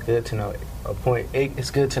 because it's good to know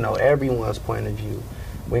it's good to know everyone's point of view.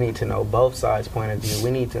 We need to know both sides' point of view.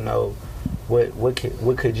 We need to know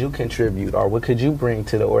what could you contribute, or what could you bring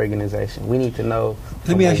to the organization. We need to know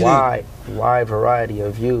a wide variety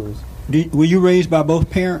of views. Were you raised by both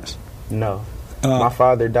parents? No. My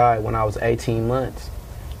father died when I was 18 months,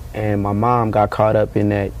 and my mom got caught up in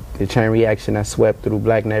the chain reaction that swept through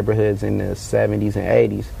black neighborhoods in the 70s and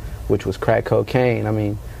 80s, which was crack cocaine. I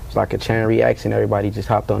mean, it's like a chain reaction. Everybody just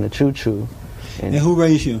hopped on the choo-choo. And who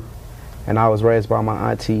raised you? And I was raised by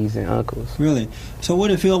my aunties and uncles. Really? So what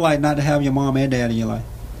did it feel like not to have your mom and dad in your life?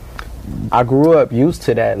 I grew up used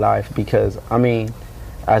to that life because, I mean,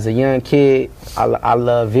 as a young kid, I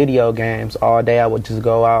love video games. All day I would just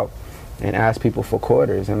go out and ask people for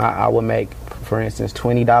quarters. And I would make, for instance,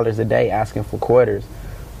 $20 a day asking for quarters.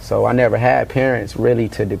 So I never had parents really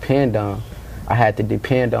to depend on. I had to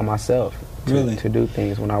depend on myself to do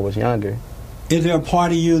things when I was younger. Is there a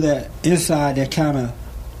part of you that inside that kind of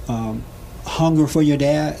hunger for your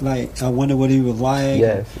dad? Like, I wonder what he was like?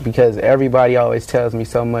 Yes, because everybody always tells me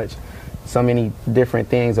so many different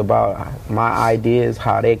things about my ideas,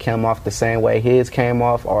 how they came off the same way his came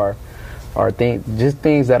off, or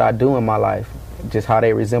things that I do in my life, just how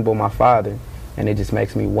they resemble my father, and it just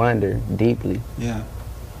makes me wonder deeply. Yeah,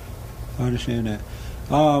 I understand that.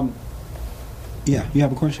 Yeah, you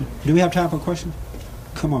have a question? Do we have time for a question?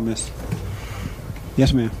 Come on, miss.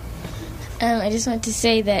 Yes, ma'am. I just want to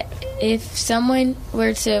say that if someone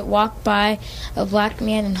were to walk by a black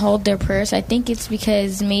man and hold their purse, I think it's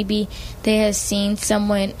because maybe they have seen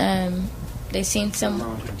someone. They've seen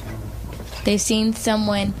someone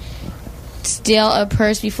steal a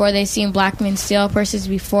purse before. They've seen black men steal purses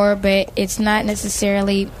before, but it's not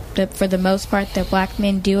necessarily for the most part that black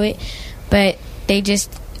men do it. But they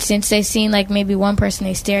just, since they've seen like maybe one person,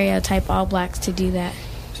 they stereotype all blacks to do that.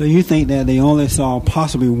 So you think that they only saw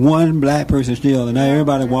possibly one black person steal, and now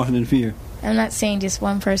everybody walking in fear? I'm not saying just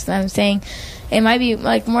one person. I'm saying it might be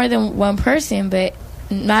like more than one person, but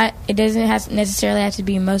not. It doesn't necessarily have to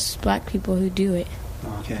be most black people who do it.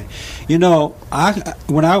 Okay. You know,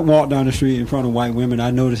 when I walk down the street in front of white women, I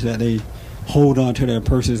notice that they hold on to their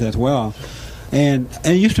purses as well. And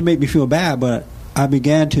it used to make me feel bad, but I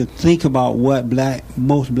began to think about what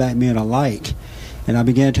most black men are like. And I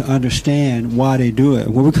began to understand why they do it.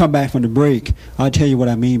 When we come back from the break, I'll tell you what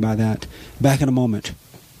I mean by that. Back in a moment.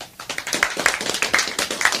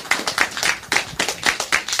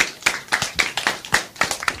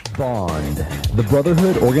 Bond, the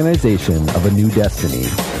brotherhood organization of a new destiny.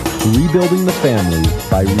 Rebuilding the family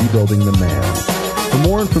by rebuilding the man. For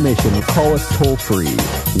more information, call us toll-free,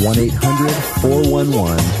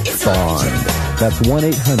 1-800-411-BOND. That's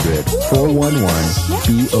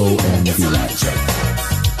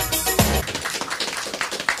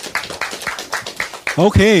 1-800-411-BOND.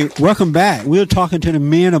 Okay, welcome back. We're talking to the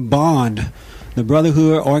men of Bond, the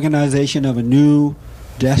brotherhood organization of a new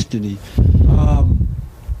destiny.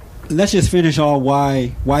 Let's just finish on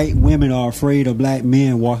why white women are afraid of black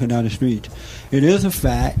men walking down the street. It is a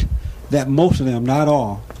fact that most of them, not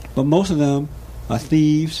all, but most of them are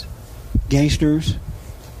thieves, gangsters,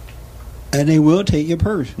 and they will take your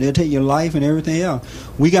purse. They'll take your life and everything else.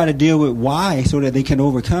 We got to deal with why so that they can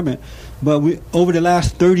overcome it. But over the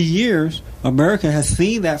last 30 years, America has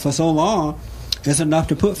seen that for so long, it's enough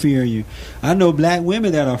to put fear in you. I know black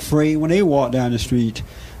women that are afraid when they walk down the street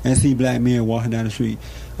and see black men walking down the street.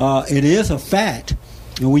 It is a fact.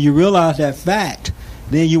 And when you realize that fact,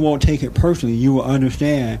 then you won't take it personally. You will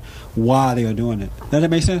understand why they are doing it. Does that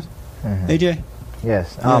make sense? Mm-hmm. AJ?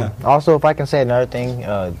 Yes. Also, if I can say another thing,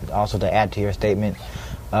 also to add to your statement,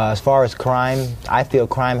 as far as crime, I feel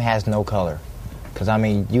crime has no color. Because, I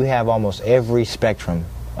mean, you have almost every spectrum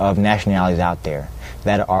of nationalities out there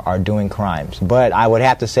that are doing crimes. But I would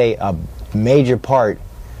have to say a major part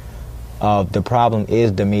of the problem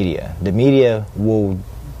is the media. The media will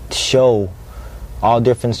show all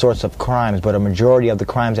different sorts of crimes, but a majority of the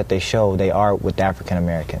crimes that they show, they are with African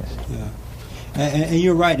Americans. Yeah. And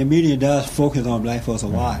you're right, the media does focus on black folks a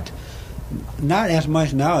lot. Not as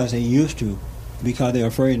much now as they used to, because they're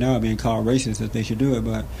afraid now of being called racist that they should do it,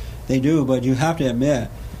 but they do. But you have to admit,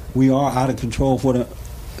 we are out of control for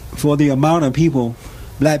the amount of people,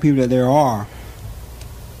 black people that there are.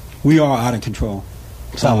 We are out of control.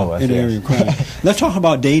 Some of us, in the area of crime. Let's talk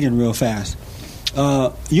about dating real fast.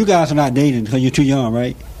 You guys are not dating because you're too young,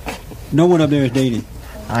 right? No one up there is dating.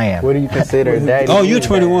 I am. What do you consider dating? Oh, you're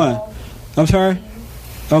 21. I'm sorry?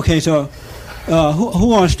 Okay, so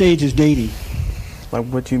who on stage is dating? Like,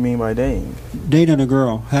 what you mean by dating? Dating a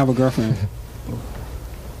girl, have a girlfriend.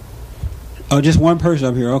 Oh, just one person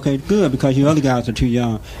up here. Okay, good, because you other guys are too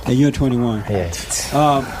young, and you're 21. Yes.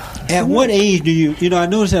 At what age do you know? I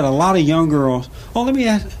noticed that a lot of young girls. Let me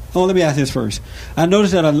ask this first. I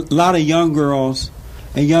noticed that a lot of young girls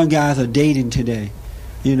and young guys are dating today.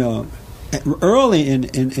 You know, early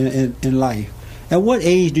in life. At what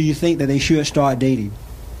age do you think that they should start dating?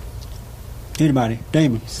 Anybody?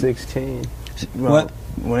 Damon? 16. What?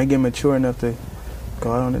 When they get mature enough to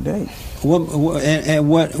go out on a date.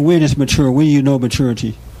 When is mature? When do you know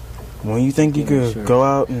maturity? When you think you could go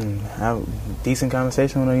out and have decent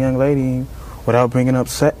conversation with a young lady without bringing up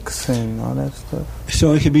sex and all that stuff.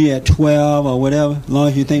 So it could be at 12 or whatever, as long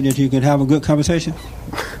as you think that you could have a good conversation?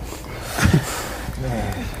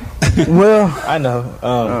 Well, I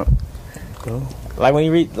know. Like when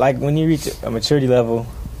you reach a maturity level,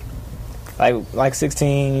 like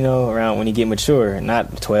 16, you know, around when you get mature,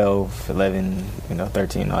 not 12, 11,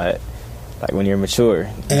 13, all that. Like when you're mature.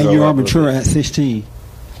 And you are mature at 16.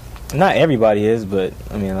 Not everybody is, but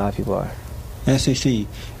I mean a lot of people are. At 16.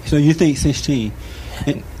 So you think 16?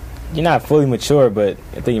 You're not fully mature, but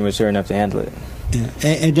I think you're mature enough to handle it. Yeah.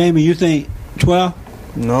 And Damon, you think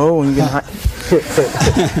 12? No, when you get high.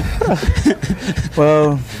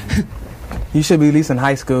 Well, you should be at least in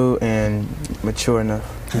high school and mature enough.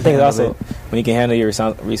 I think it's also when you can handle your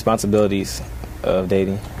responsibilities of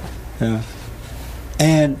dating. Yeah.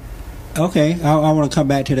 And okay, I want to come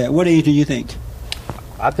back to that. What age do you think?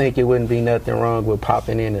 I think it wouldn't be nothing wrong with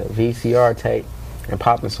popping in a VCR tape and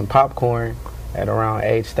popping some popcorn at around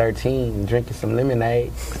age 13 and drinking some lemonade.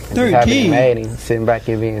 And 13? having a mating, sitting back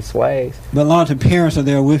and being sways. But long as parents are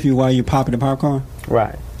there with you while you're popping the popcorn?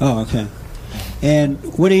 Right. Oh, okay. And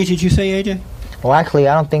what age did you say, AJ? Well, actually,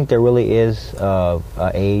 I don't think there really is a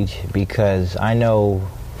age, because I know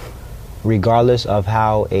regardless of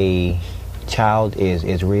how a child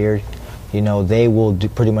is reared, they will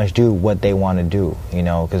pretty much do what they want to do,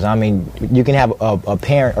 because, I mean, you can have a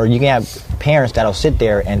parent, or you can have parents that'll sit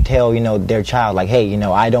there and tell, their child, like, hey,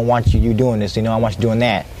 I don't want you doing this, I want you doing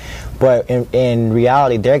that. But in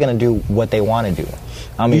reality, they're going to do what they want to do.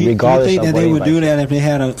 I mean, regardless of what you think that they would do that if they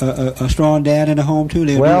had a strong dad in the home, too?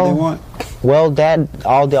 They would do what they want? Well, that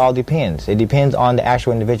all depends. It depends on the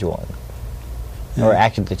actual individual. Yeah. Or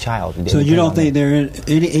actually the child. So you don't think they're in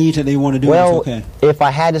any age that they want to do well, it's okay? If I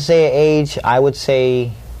had to say an age, I would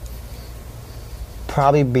say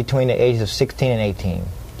probably between the ages of 16 and 18.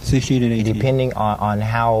 16 and 18. Depending on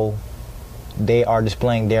how they are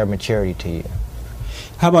displaying their maturity to you.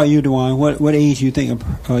 How about you, Dewan? What age do you think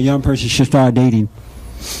a young person should start dating?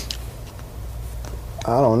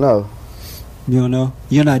 I don't know. You don't know?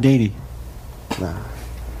 You're not dating? Nah.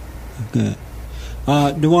 Good.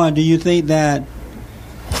 Dewan, do you think that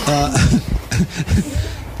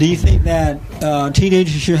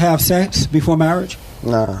teenagers should have sex before marriage?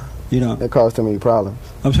 Nah. You don't? It causes too many problems.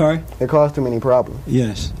 I'm sorry? It causes too many problems.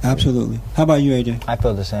 Yes, absolutely. How about you, AJ? I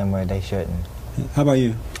feel the same way. They shouldn't. How about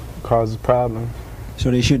you? It causes problems. So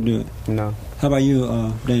they shouldn't do it? No. How about you,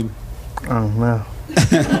 Damon? Oh, no.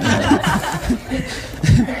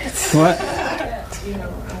 What?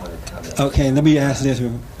 Okay, let me ask this.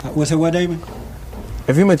 What's it, what, Damon?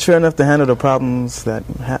 If you're mature enough to handle the problems that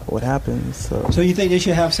what happens, so you think they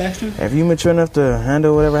should have sex too? If you're mature enough to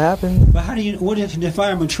handle whatever happens. But what is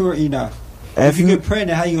define mature enough? If you get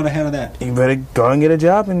pregnant, how are you going to handle that? You better go and get a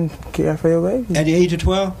job and care for your baby. At the age of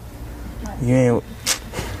 12?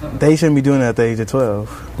 They shouldn't be doing that at the age of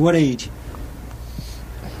 12. What age?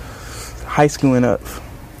 High school and up.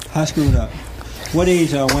 High school and up. What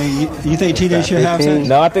age, Wayne? You think teenagers should have sex?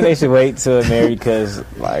 No, I think they should wait till they're married because,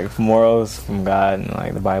 like, morals from God and,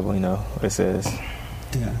 like, the Bible, what it says.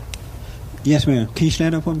 Yeah. Yes, ma'am. Can you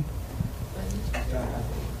stand up for me?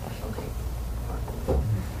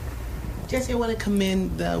 Jesse, I want to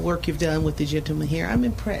commend the work you've done with the gentleman here. I'm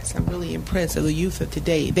impressed. I'm really impressed of the youth of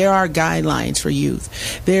today. There are guidelines for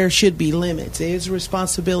youth. There should be limits. There's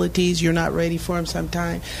responsibilities. You're not ready for them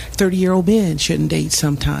sometime. 30-year-old men shouldn't date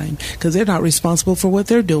sometime because they're not responsible for what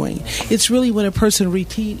they're doing. It's really when a person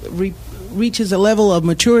reaches a level of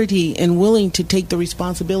maturity and willing to take the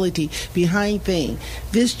responsibility behind things.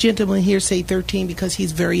 This gentleman here say 13 because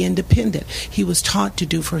he's very independent. He was taught to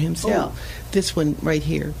do for himself. This one right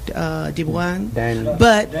here, Dewan.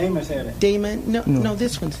 But Damon said it. Damon, no,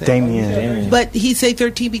 this one said Damien. But he say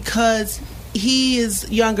 13 because he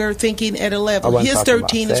is younger, thinking at a level. His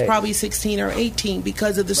 13 is probably 16 or 18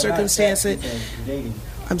 because of the circumstances.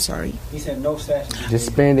 I'm sorry. He said no sex. Just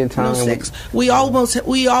spending time. No sex. We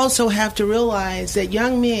also have to realize that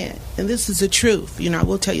young men, and this is the truth. I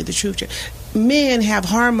will tell you the truth. men have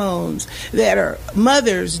hormones that are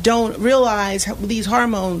mothers don't realize these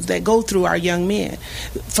hormones that go through our young men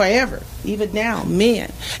forever, even now,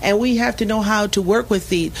 men. And we have to know how to work with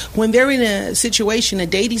these. When they're in a situation, a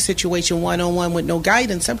dating situation, one-on-one with no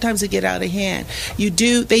guidance, sometimes they get out of hand. They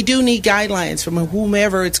do need guidelines from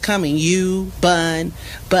whomever it's coming, you, Bun,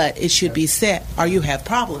 but it should be set or you have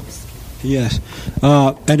problems. Yes.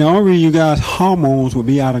 And the only reason you guys' hormones will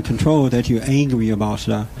be out of control is that you're angry about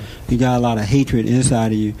stuff. You got a lot of hatred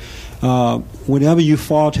inside of you. Whenever you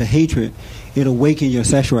fall to hatred, it awakens your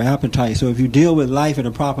sexual appetite. So if you deal with life in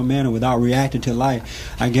a proper manner without reacting to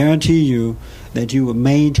life, I guarantee you that you will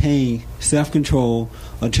maintain self-control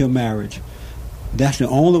until marriage. That's the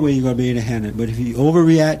only way you're going to be able to handle it. But if you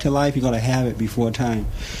overreact to life, you're going to have it before time.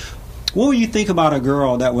 What would you think about a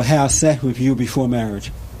girl that will have sex with you before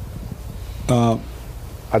marriage? I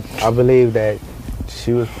believe that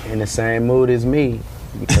she was in the same mood as me,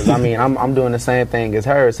 because I mean I'm doing the same thing as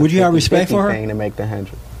her. It's would you have respect for her? Thing to make the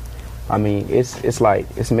 100. I mean it's like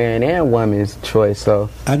it's man and woman's choice. So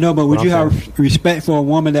I know, but would you have respect for a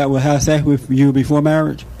woman that will have sex with you before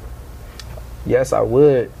marriage? Yes, I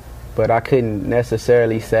would, but I couldn't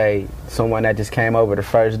necessarily say someone that just came over the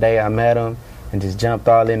first day I met him and just jumped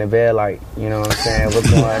all in the bed like, you know what I'm saying, what's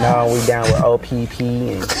going on, we down with OPP,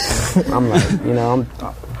 and I'm like, you know,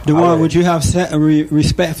 would you have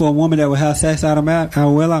respect for a woman that would have sex out of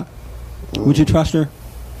wedlock? Would you trust her?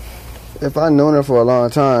 If I've known her for a long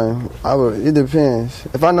time, I would. It depends.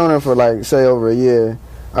 If I've known her for like, say, over a year,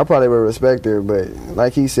 I probably would respect her. But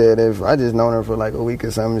like he said, if I just known her for like a week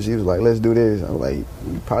or something, she was like, let's do this, I'm like,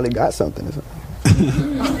 you probably got something or something.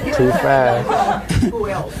 Too fast. Who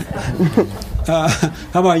else?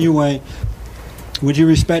 How about you, Wayne? Would you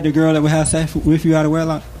respect a girl that would have sex with you out of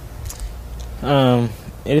wedlock?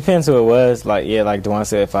 It depends who it was. Like Dewan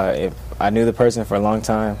said, if I knew the person for a long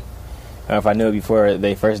time, or if I knew it before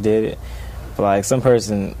they first did it. But like some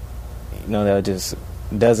person, you know, that just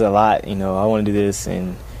does it a lot. You know, I want to do this,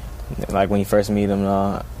 and like when you first meet them, and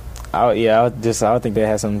all, I would think they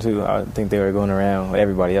had something too. I would think they were going around with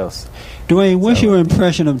everybody else. Dwayne, what's your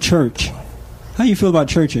impression of church? How you feel about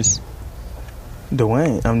churches?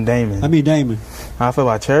 Dwayne, I'm Damon. I mean Damon. How I feel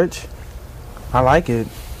about church? I like it.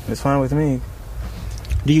 It's fine with me.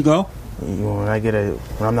 Do you go? When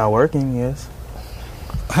I'm not working, yes.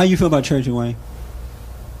 How you feel about church, Dwayne?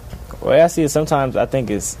 Well, I see it sometimes. I think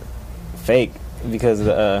it's fake because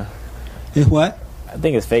it's what? I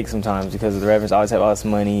think it's fake sometimes because the reverends always have all this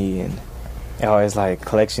money and they always like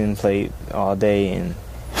collection plate all day and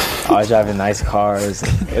always driving nice cars.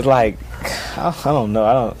 It's like I don't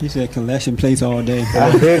know. You said collection plates all day. In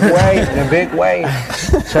a big way.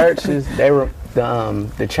 Churches,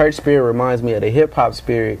 the church spirit reminds me of the hip hop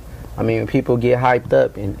spirit. I mean, people get hyped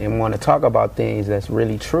up and want to talk about things that's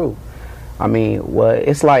really true. I mean, well,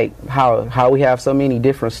 it's like how we have so many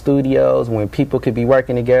different studios when people could be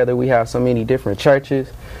working together. We have so many different churches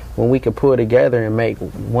when we could pull together and make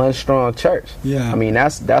one strong church. Yeah. I mean,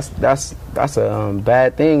 that's a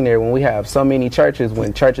bad thing there when we have so many churches,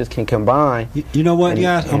 when churches can combine. You know what,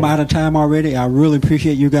 guys? I'm out of time already. I really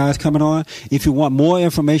appreciate you guys coming on. If you want more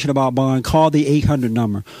information about Bond, call the 800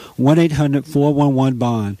 number,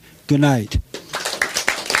 1-800-411-BOND. Good night.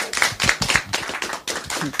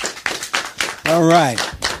 All right.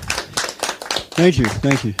 Thank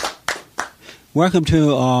you. Welcome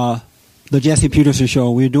to the Jesse Peterson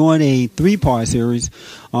Show. We're doing a 3-part series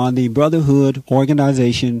on the Brotherhood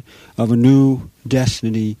Organization of a New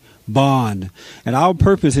Destiny, Bond. And our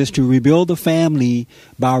purpose is to rebuild the family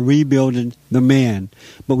by rebuilding the man.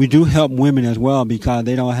 But we do help women as well because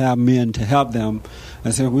they don't have men to help them.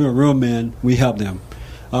 And so if we're real men, we help them.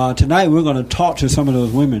 Tonight we're going to talk to some of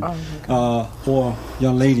those women or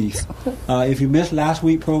young ladies. If you missed last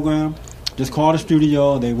week's program, just call the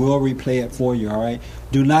studio. They will replay it for you, all right?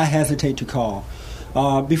 Do not hesitate to call.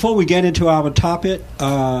 Before we get into our topic,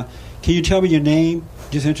 can you tell me your name?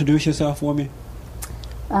 Just introduce yourself for me.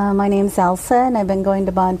 My name's Elsa, and I've been going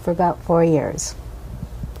to Bond for about 4 years.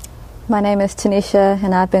 My name is Tanisha,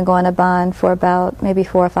 and I've been going to Bond for about maybe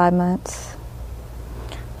 4 or 5 months.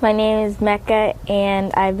 My name is Mecca,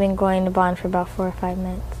 and I've been going to Bond for about 4 or 5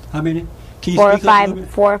 months. How many? Can you 4 or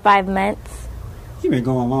 5 months. You've been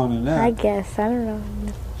going longer than that. I guess. I don't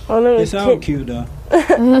know. It sounds cute, though.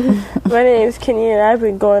 My name is Kenny, and I've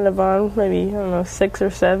been going to Bond maybe, 6 or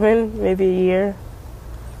 7, maybe a year.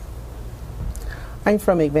 I'm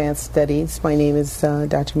from Advanced Studies. My name is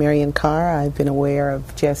Dr. Marion Carr. I've been aware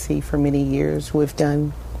of Jesse for many years. We've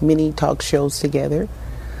done many talk shows together.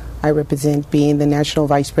 I represent being the National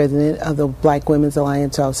Vice President of the Black Women's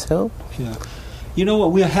Alliance also. Yeah. You know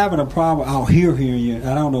what? We're having a problem out here hearing you.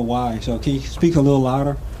 I don't know why. So can you speak a little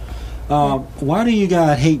louder? Why do you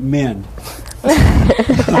guys hate men? We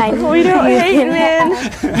don't hate men.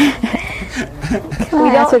 We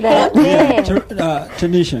don't hate men.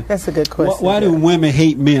 Tanisha. That's a good question. Why do women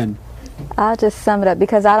hate men? I'll just sum it up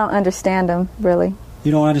because I don't understand them, really.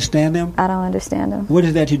 You don't understand them? I don't understand them. What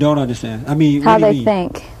is that you don't understand? I mean, how what do you they mean?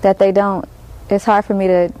 think, that they don't. It's hard for me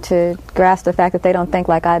to grasp the fact that they don't think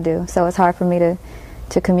like I do. So it's hard for me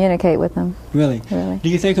to communicate with them. Really? Really. Do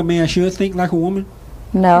you think a man should think like a woman?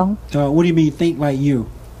 No. What do you mean think like you?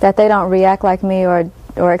 That they don't react like me or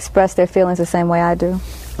express their feelings the same way I do.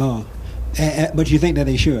 Oh. But you think that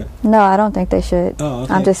they should? No, I don't think they should. Oh,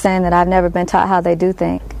 okay. I'm just saying that I've never been taught how they do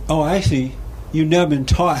think. Oh, I see. You've never been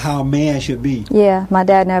taught how a man should be. Yeah, my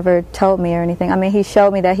dad never told me or anything. I mean, he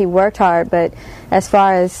showed me that he worked hard, but as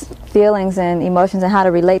far as feelings and emotions and how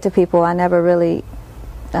to relate to people, I never really,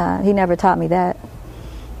 he never taught me that.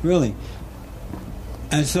 Really?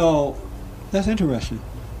 And so, that's interesting.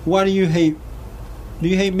 Why do you hate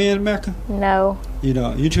men, Mecca? No. You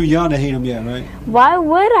know, you're too young to hate them yet, right? Why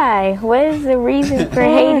would I? What is the reason for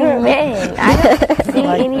hating men? I don't see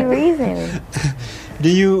any reason. Do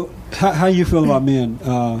you... How you feel about men,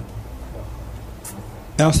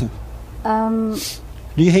 Elsa? Do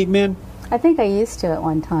you hate men? I think I used to at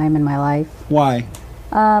one time in my life. Why?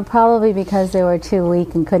 Probably because they were too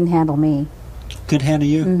weak and couldn't handle me. Couldn't handle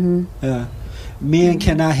you? Mm-hmm. Men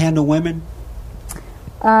cannot handle women?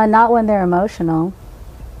 Not when they're emotional,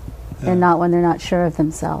 and not when they're not sure of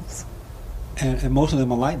themselves. And most of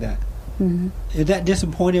them are like that. Mm-hmm. Is that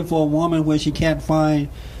disappointing for a woman when she can't find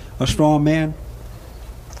a strong man?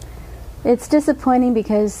 It's disappointing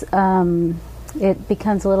because it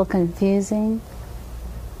becomes a little confusing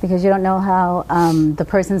because you don't know how the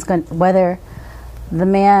person's going, whether the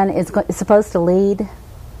man is supposed to lead.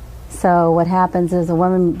 So what happens is a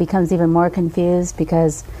woman becomes even more confused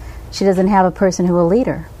because she doesn't have a person who will lead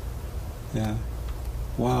her. Yeah.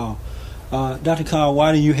 Wow. Dr. Carr,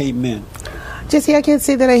 why do you hate men? Jesse, I can't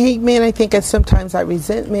say that I hate men. I think sometimes I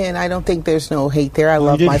resent men. I don't think there's no hate there. I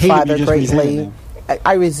love my father greatly.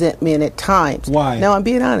 I resent men at times. Why? No, I'm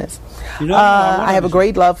being honest. I have a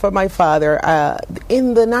great love for my father.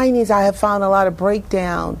 In the 90s, I have found a lot of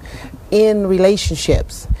breakdown in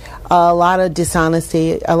relationships, a lot of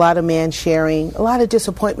dishonesty, a lot of man sharing, a lot of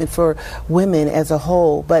disappointment for women as a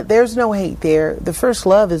whole. But there's no hate there. The first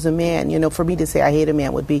love is a man. You know, for me to say I hate a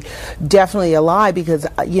man would be definitely a lie because,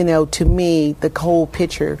 you know, to me, the whole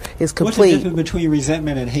picture is complete. What's the difference between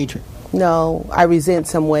resentment and hatred? No, I resent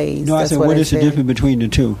some ways. No, I said, what is the difference between the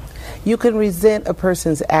two? You can resent a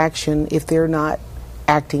person's action if they're not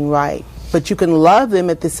acting right, but you can love them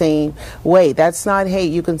at the same way. That's not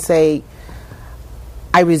hate. You can say,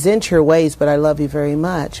 I resent your ways, but I love you very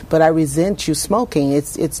much. But I resent you smoking.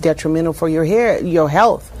 It's detrimental for your hair, your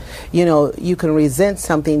health. You know, you can resent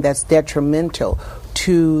something that's detrimental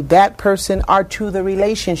to that person or to the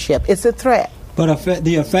relationship. It's a threat. But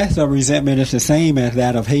the effects of resentment is the same as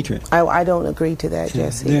that of hatred. I don't agree to that,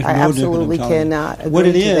 Jesse. There's I no absolutely cannot agree what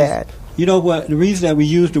it to is, that. You know what? The reason that we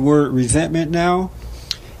use the word resentment now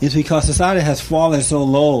is because society has fallen so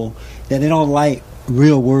low that they don't like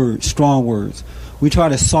real words, strong words. We try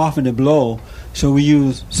to soften the blow, so we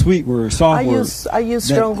use sweet words, soft words. I use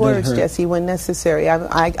strong words, Jesse, when necessary.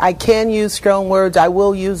 I can use strong words. I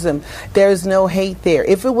will use them. There's no hate there.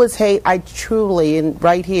 If it was hate, I truly, and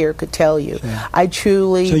right here, could tell you, I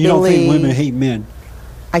truly So you believe, don't think women hate men?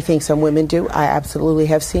 I think some women do. I absolutely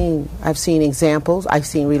have seen. I've seen examples. I've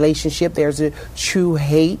seen relationship. There's a true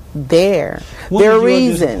hate there. What there is are your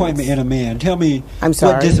reasons. disappointment in a man? Tell me. I'm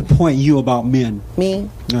sorry. What disappoint you about men? Me?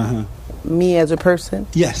 Uh-huh. Me as a person?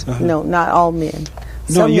 Yes. Uh-huh. No, not all men.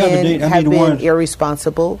 No, Some you men have been ones.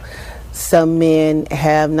 irresponsible. Some men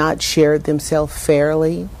have not shared themselves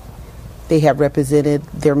fairly. They have represented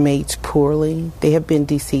their mates poorly. They have been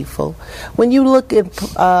deceitful. When you look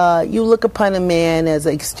upon a man as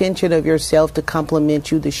an extension of yourself to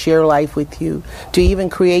complement you, to share life with you, to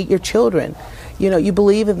even create your children. You know, you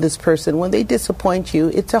believe in this person. When they disappoint you,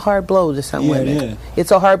 it's a hard blow to some women. It is.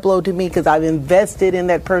 It's a hard blow to me because I've invested in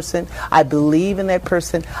that person. I believe in that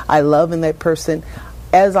person. I love in that person.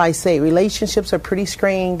 As I say, relationships are pretty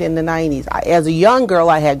strained in the 90s. As a young girl,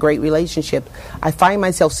 I had great relationships. I find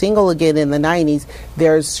myself single again in the 90s.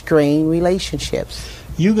 There's strained relationships.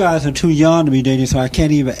 You guys are too young to be dating, so I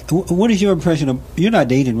can't even... What is your impression of... You're not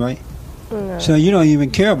dating, right? No. So you don't even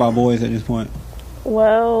care about boys at this point.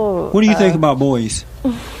 Well... What do you think about boys?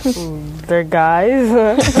 They're guys.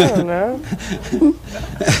 I don't know.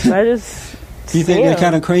 I just... You think they're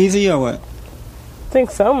kind of crazy or what? I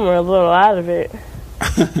think some are a little out of it.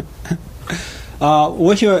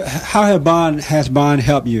 How has Bond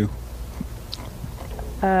helped you?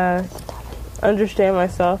 Understand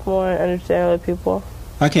myself more and understand other people.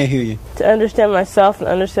 I can't hear you. To understand myself and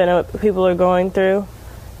understand what people are going through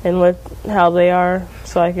and how they are,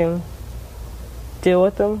 so I can deal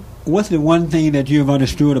with them. What's the one thing that you've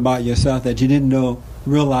understood about yourself that you didn't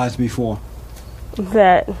realize before?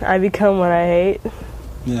 That I become what I hate.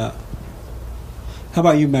 Yeah. How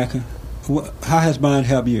about you, Mecca? How has Bond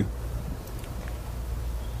helped you?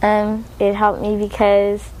 It helped me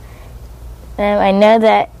because I know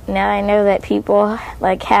that people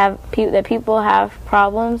people have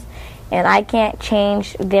problems, and I can't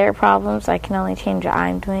change their problems. I can only change what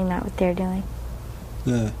I'm doing, not what they're doing.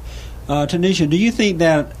 Yeah. Tanisha, do you think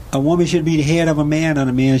that a woman should be the head of a man, or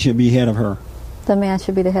the man should be the head of her? The man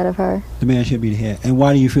should be the head of her. The man should be the head. And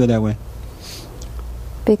why do you feel that way?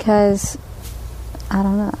 Because I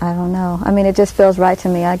don't know. I mean, it just feels right to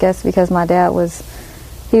me. I guess because my dad was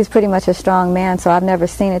pretty much a strong man, so I've never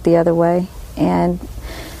seen it the other way. And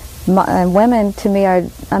women, to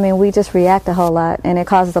me, we just react a whole lot, and it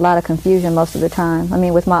causes a lot of confusion most of the time. I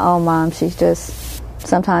mean, with my own mom,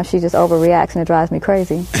 sometimes she just overreacts, and it drives me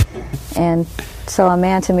crazy. And so a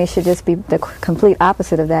man, to me, should just be the complete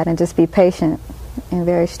opposite of that and just be patient and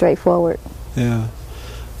very straightforward. Yeah.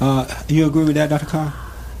 You agree with that, Dr. Carr?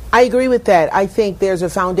 I agree with that. I think there's a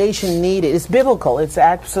foundation needed. It's biblical. It's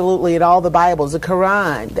absolutely in all the Bibles, the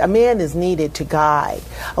Quran. A man is needed to guide.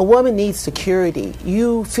 A woman needs security.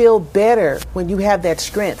 You feel better when you have that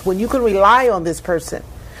strength, when you can rely on this person.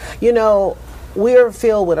 You know, we're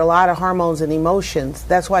filled with a lot of hormones and emotions.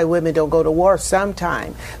 That's why women don't go to war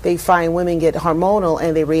sometimes. They find women get hormonal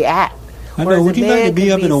and they react. I know. Would you like to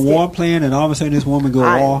be up in a war plan and all of a sudden this woman go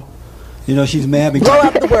war? You know, she's mad because... Blow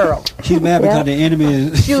up the world. She's mad because the enemy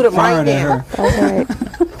is shoot him firing right at her. Right.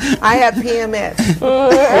 I have PMS.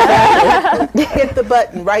 Hit the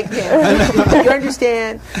button right now. You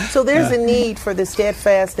understand? So there's a need for the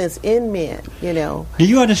steadfastness in men, you know. Do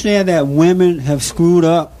you understand that women have screwed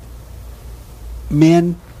up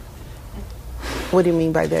men? What do you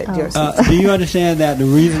mean by that, Jersey? Do you understand that the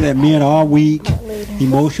reason that men are weak,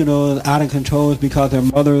 emotional, out of control is because their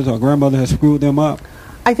mothers or grandmothers have screwed them up?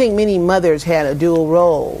 I think many mothers had a dual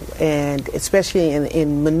role, and especially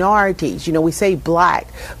in minorities. You know, we say black,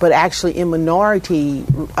 but actually in minority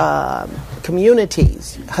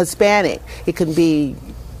communities, Hispanic, it can be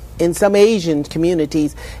in some Asian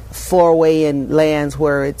communities, faraway in lands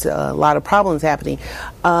where it's a lot of problems happening.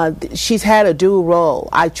 She's had a dual role.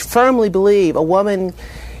 I firmly believe a woman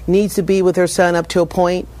needs to be with her son up to a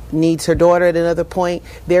point, needs her daughter at another point.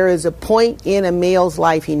 There is a point in a male's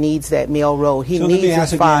life he needs that male role. He needs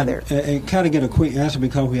his father. And kind of get a quick answer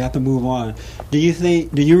because we have to move on. Do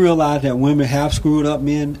you realize that women have screwed up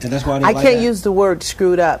men, and that's why they I can't use the word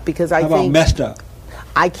screwed up because I think... How about messed up?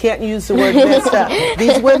 I can't use the word messed up.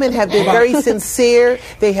 These women have been very sincere.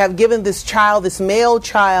 They have given this child, this male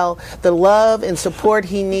child, the love and support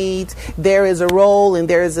he needs. There is a role and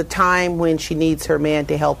there is a time when she needs her man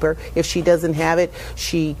to help her. If she doesn't have it,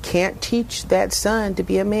 she can't teach that son to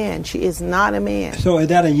be a man. She is not a man. So is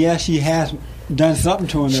that a yes? She has done something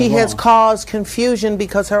to him. She has caused confusion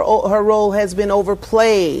because her role has been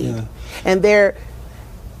overplayed. Yeah. And there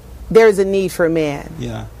is a need for a man.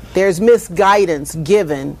 Yeah. There's misguidance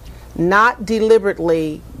given, not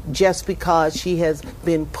deliberately, just because she has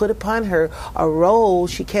been put upon her a role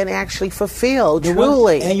she can't actually fulfill,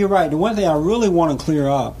 truly. And you're right. The one thing I really want to clear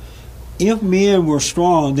up, if men were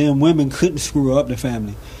strong, then women couldn't screw up the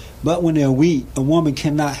family. But when they're weak, a woman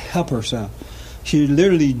cannot help herself. She's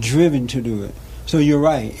literally driven to do it. So you're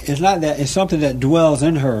right. It's not that. It's something that dwells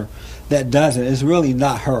in her that does it. It's really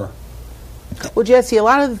not her. Well, Jesse, a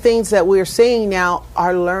lot of the things that we're seeing now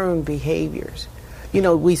are learned behaviors. You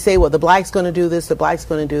know, we say, well, the black's going to do this, the black's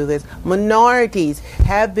going to do this. Minorities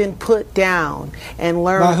have been put down and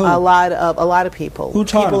learned a lot of people. Who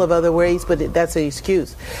taught people them? of other race, but that's an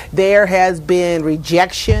excuse. There has been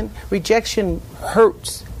rejection. Rejection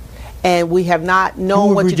hurts, and we have not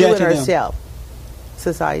known what to do with ourselves.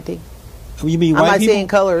 Society. You mean white I'm not people? saying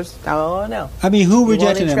colors. Oh, no. I mean, who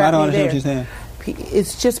rejected them? I don't understand what you're saying.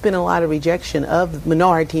 It's just been a lot of rejection of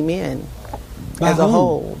minority men as a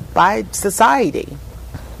whole, by society.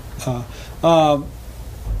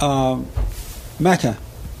 Mecca,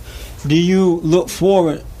 do you look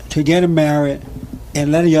forward to getting married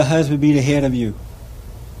and letting your husband be the head of you?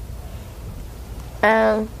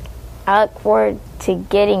 I look forward to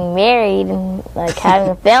getting married and like having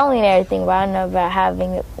a family and everything, but I don't know about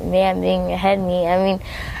having a man being ahead of me. I mean,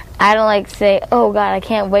 I don't like to say, oh God, I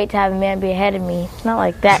can't wait to have a man be ahead of me. It's not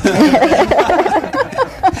like that.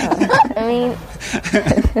 I mean,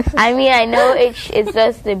 I mean, I know it's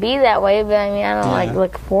supposed to be that way, but I mean, I don't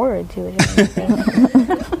look forward to it or anything.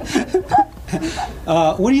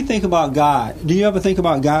 What do you think about God? Do you ever think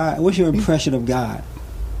about God? What's your impression of God?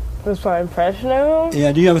 What's my impression of him?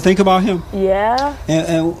 Yeah, do you ever think about him? Yeah.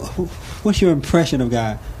 And what's your impression of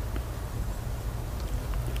God?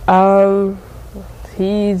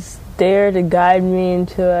 He's there to guide me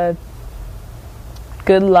into a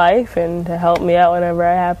good life and to help me out whenever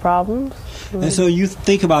I have problems. And so you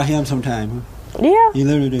think about him sometime, huh? Yeah. You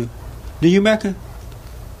literally do. Do you, Mecca?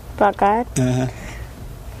 About God? Uh-huh.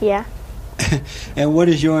 Yeah. And what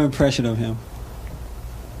is your impression of him?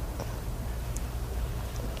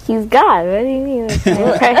 He's God. What do you mean?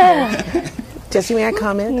 Jesse, may I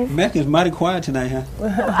comment? Mecca's mighty quiet tonight, huh?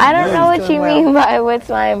 I don't know what you mean by what's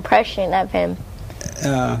my impression of him.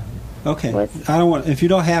 Okay. I don't want. If you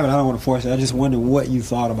don't have it, I don't want to force it. I just wonder what you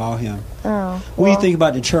thought about him. Oh. What do you think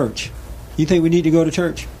about the church? You think we need to go to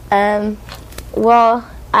church? Well,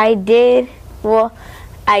 I did. Well,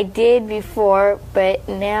 I did before, but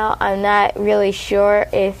now I'm not really sure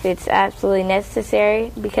if it's absolutely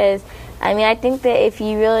necessary because, I mean, I think that if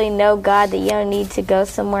you really know God, that you don't need to go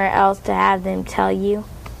somewhere else to have them tell you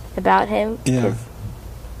about him. Yeah.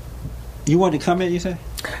 You want to comment, you say?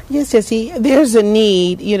 Yes, Jesse. There's a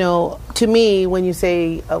need, to me, when you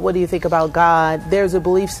say, what do you think about God, there's a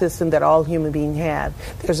belief system that all human beings have.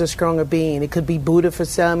 There's a stronger being. It could be Buddha for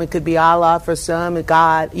some. It could be Allah for some. And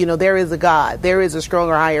God, there is a God. There is a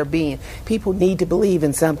stronger, higher being. People need to believe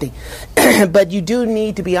in something. But you do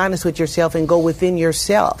need to be honest with yourself and go within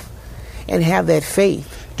yourself and have that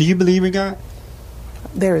faith. Do you believe in God?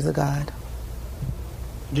 There is a God.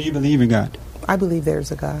 Do you believe in God? I believe there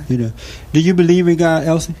is a God. You do. Do you believe in God,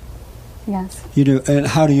 Elsie? Yes. You do. And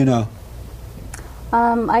how do you know?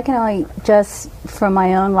 I can only just from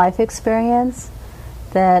my own life experience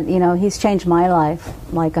that, he's changed my life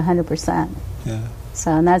like 100%. Yeah.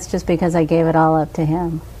 So, and that's just because I gave it all up to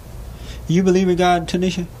him. You believe in God,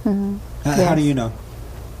 Tanisha? Mm-hmm. How do you know?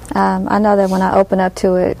 I know that when I open up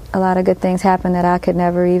to it, a lot of good things happen that I could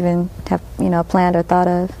never even have, planned or thought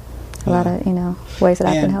of. A lot of, ways that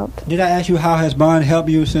I've been helped. Did I ask you how has Bond helped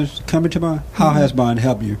you since coming to Bond? How has Bond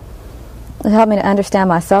helped you? It helped me to understand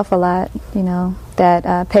myself a lot,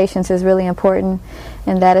 that patience is really important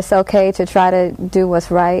and that it's okay to try to do what's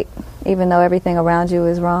right even though everything around you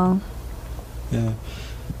is wrong. Yeah.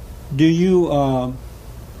 Do you,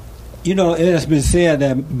 it has been said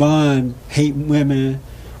that Bond hate women,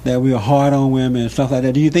 that we are hard on women and stuff like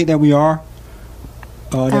that. Do you think that we are?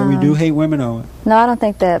 Or that we do hate women? Or? No, I don't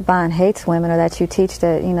think that Bond hates women or that you teach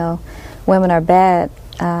that, women are bad.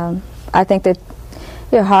 I think that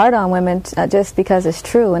you're hard on women just because it's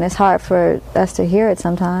true, and it's hard for us to hear it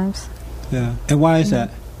sometimes. Yeah. And why is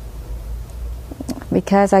that?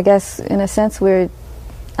 Because I guess, in a sense, I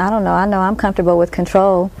know I'm comfortable with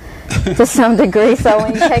control to some degree, so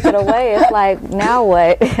when you take it away, it's like, now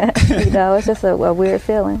what? It's just a weird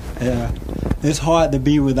feeling. Yeah. It's hard to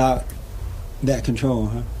be without that control,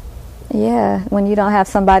 huh? Yeah, when you don't have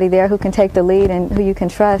somebody there who can take the lead and who you can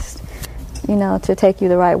trust, to take you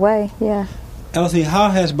the right way, yeah. Elsie, how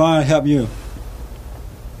has Bond helped you?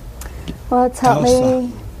 Well, it's helped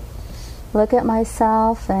me look at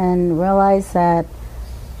myself and realize that,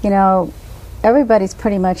 everybody's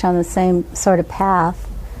pretty much on the same sort of path,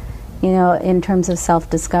 in terms of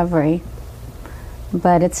self-discovery.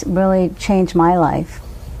 But it's really changed my life.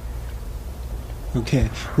 Okay,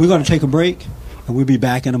 we're going to take a break, and we'll be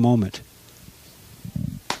back in a moment.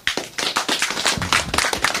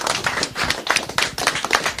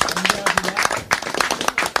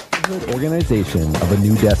 Organization of a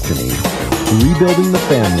new destiny. Rebuilding the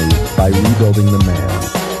family by rebuilding the man.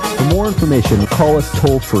 For more information, call us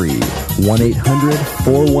toll-free,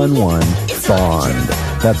 1-800-411-BOND.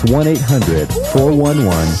 That's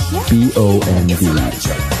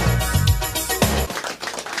 1-800-411-BOND.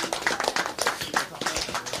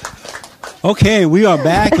 Okay, we are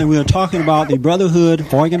back, and we are talking about the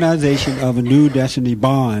Brotherhood Organization of a New Destiny,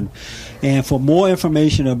 Bond. And for more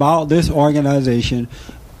information about this organization,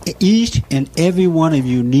 each and every one of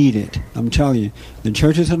you need it. I'm telling you, the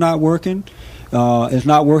churches are not working. It's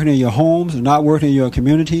not working in your homes. It's not working in your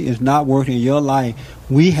community. It's not working in your life.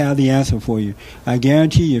 We have the answer for you. I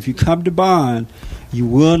guarantee you, if you come to Bond, you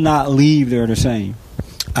will not leave there the same.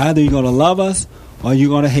 Either you're going to love us or you're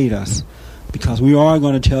going to hate us. Because we are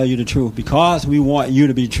going to tell you the truth. Because we want you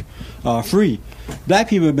to be free. Black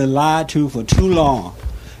people have been lied to for too long.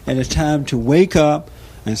 And it's time to wake up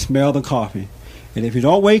and smell the coffee. And if you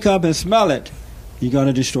don't wake up and smell it, you're going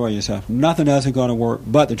to destroy yourself. Nothing else is going to work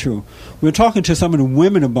but the truth. We're talking to some of the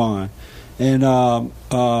women of Bond. And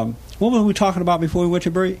what were we talking about before we went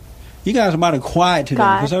to break? You guys are mighty quiet today.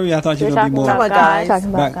 God. For some reason, I thought you were going to be more. Talking about God. Talking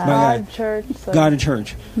about God. Church. So. God and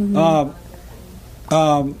church.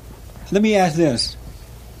 Mm-hmm. Let me ask this.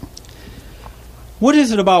 What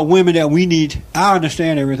is it about women that we need? I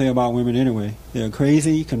understand everything about women anyway. They're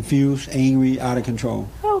crazy, confused, angry, out of control.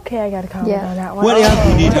 Okay, I got to comment on that one. What else do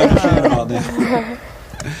you need to understand about them?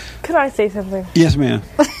 Could I say something? Yes, ma'am.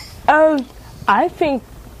 I think,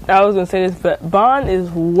 I was going to say this, but bond is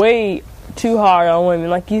way too hard on women.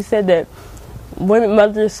 Like you said that women,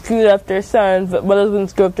 mothers screwed up their sons, but mothers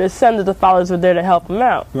wouldn't screw up their sons if the fathers were there to help them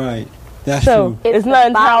out. Right. That's so true. It's not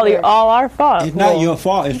entirely all our fault. It's not your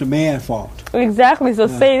fault. It's the man's fault. Exactly. So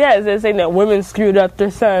say that instead of saying that women screwed up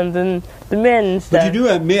their sons and the men and stuff. But you do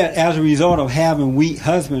admit, as a result of having weak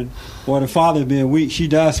husband or the father being weak, she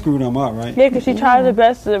does screw them up, right? Yeah, because she tries her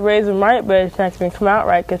best to raise them right, but it's not going to come out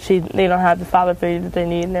right because they don't have the father figure that they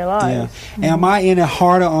need in their lives. Yeah. Am I any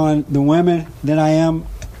harder on the women than I am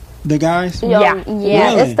the guys? Yeah. Really?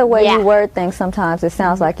 It's the way you word things sometimes. It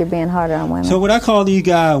sounds like you're being harder on women. So would I call these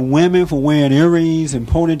guys women for wearing earrings and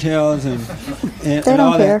ponytails and they don't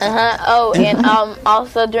all care. that? Oh, and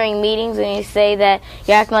also during meetings when you say that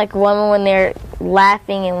you're acting like a woman when they're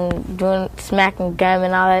laughing and doing smacking gum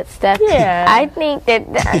and all that stuff. Yeah. I think that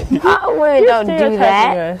women don't do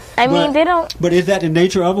that. I mean, they don't. But is that the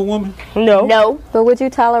nature of a woman? No. But would you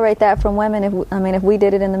tolerate that from women? If we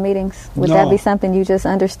did it in the meetings, would that be something you just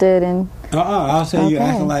understood? And I'll say you're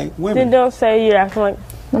acting like women. Then don't say you're acting like.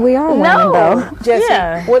 We are women, though.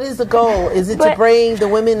 Jesse, what is the goal? Is it to bring the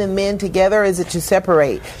women and men together? Or is it to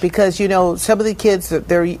separate? Because some of the kids,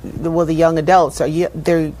 the young adults,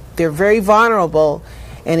 they're very vulnerable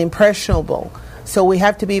and impressionable. So we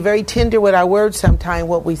have to be very tender with our words sometimes.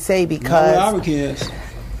 What we say, because our kids,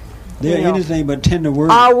 they're anything but tender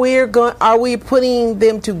words. Are we putting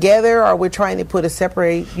them together? Or are we trying to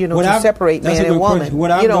separate separate man and woman?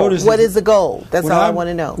 What is the goal? That's all I want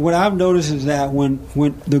to know. What I've noticed is that when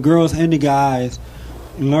the girls and the guys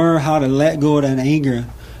learn how to let go of that anger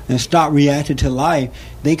and stop reacting to life,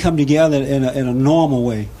 they come together in a normal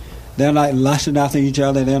way. They're not lusting after each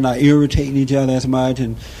other. They're not irritating each other as much,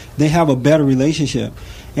 and they have a better relationship.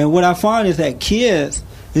 And what I find is that kids,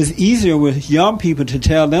 it's easier with young people to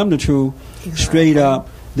tell them the truth straight up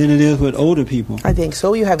than it is with older people. I think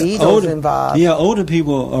so. You have egos involved. Yeah, older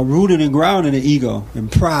people are rooted and grounded in ego and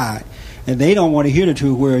pride, and they don't want to hear the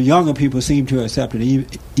truth, where younger people seem to accept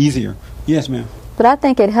it easier. Yes, ma'am. But I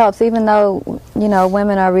think it helps, even though,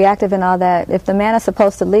 women are reactive and all that. If the man is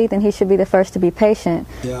supposed to lead, then he should be the first to be patient.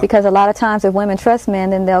 Yeah. Because a lot of times if women trust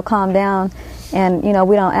men, then they'll calm down. And, we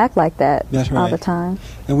don't act like that all the time.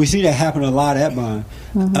 And we see that happen a lot at Bond.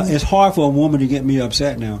 Mm-hmm. It's hard for a woman to get me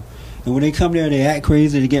upset now. And when they come there, they act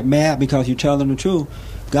crazy, they get mad because you tell them the truth.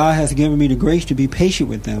 God has given me the grace to be patient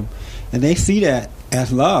with them. And they see that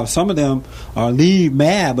as love. Some of them leave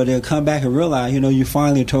mad, but they'll come back and realize, you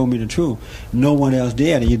finally told me the truth. No one else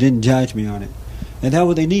did, and you didn't judge me on it. And that's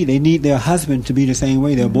what they need. They need their husband to be the same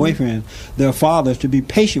way, their boyfriend, their fathers, to be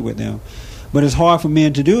patient with them. But it's hard for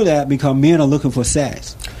men to do that because men are looking for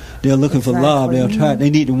sex. They're looking for love. They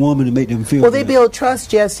need the woman to make them feel good. They build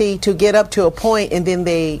trust, Jesse, to get up to a point, and then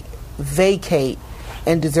they vacate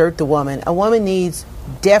and desert the woman. A woman needs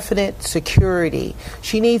definite security.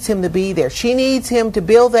 She needs him to be there. She needs him to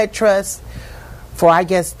build that trust. For I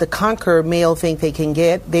guess the conquer male think they can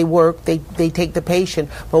get. They work. They take the patient.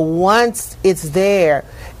 But once it's there,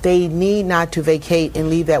 they need not to vacate and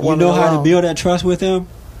leave that woman alone. You know how to build that trust with them?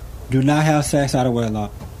 Do not have sex out of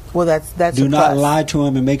wedlock. Well, that's do not lie to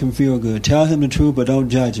him and make him feel good. Tell him the truth, but don't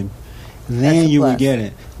judge him. Then you will get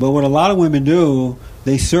it. But what a lot of women do,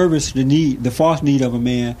 they service the false need of a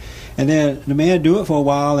man, and then the man do it for a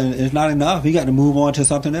while, and it's not enough. He got to move on to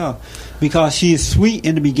something else because she is sweet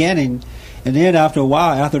in the beginning, and then after a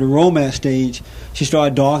while, after the romance stage, she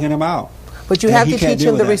started dogging him out. But you have to teach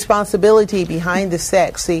him the responsibility behind the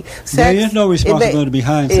sex. See, sex, there is no responsibility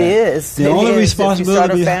behind sex. It is. The only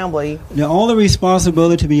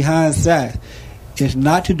responsibility behind sex is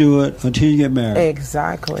not to do it until you get married.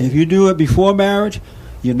 Exactly. If you do it before marriage,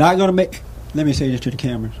 you're not going to make... Let me say this to the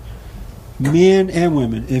cameras. Men and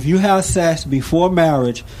women, if you have sex before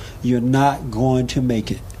marriage, you're not going to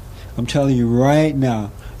make it. I'm telling you right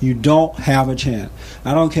now. You don't have a chance.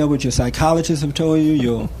 I don't care what your psychologists have told you,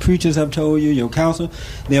 your preachers have told you, your counselor.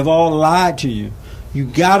 They've all lied to you. You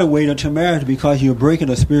got to wait until marriage because you're breaking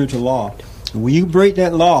a spiritual law. And when you break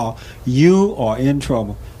that law, you are in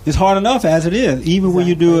trouble. It's hard enough as it is, even when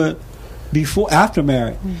you do it after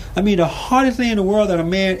marriage. I mean, the hardest thing in the world that a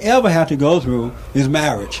man ever have to go through is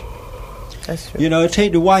marriage. That's true. It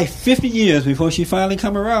take the wife 50 years before she finally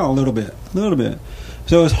come around a little bit.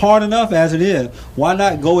 So it's hard enough as it is. Why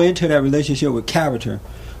not go into that relationship with character,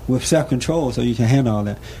 with self-control, so you can handle all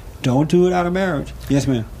that? Don't do it out of marriage. Yes,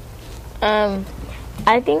 ma'am.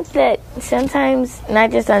 I think that sometimes,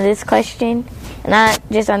 not just on this question, not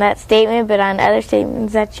just on that statement, but on other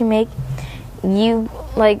statements that you make, you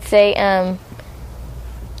like say,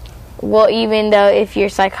 well, even though if your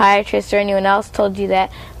psychiatrist or anyone else told you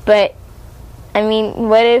that, but I mean,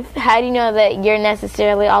 how do you know that you're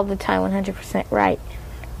necessarily all the time 100% right?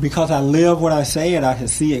 Because I live what I say and I can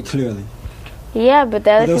see it clearly. Yeah, but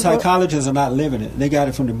the other those people, psychologists are not living it. They got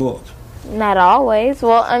it from the book. Not always.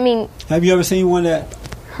 Well, I mean... Have you ever seen one that...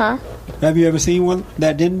 Huh? Have you ever seen one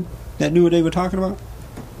that knew what they were talking about?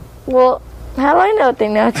 Well, how do I know if they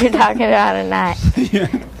know what they're talking about or not? Yeah.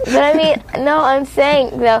 But I mean, no, I'm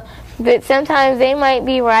saying, though, that sometimes they might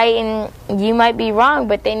be right and you might be wrong,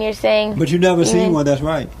 but then you're saying... But you never seen one that's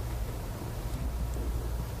right.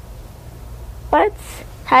 What?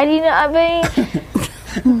 How do you know? I mean...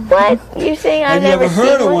 What? You're saying I've never seen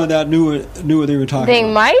heard of one? one that knew what they were talking about? They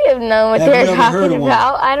might have known what they were talking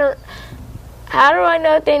about. I don't... How do I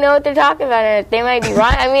know if they know what they're talking about? Or if they might be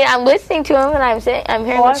wrong. I mean, I'm listening to them and I'm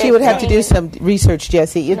hearing what She would have to do some research,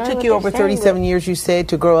 Jesse. It took you over 37 years, you said,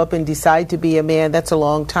 to grow up and decide to be a man. That's a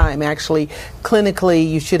long time. Actually, clinically,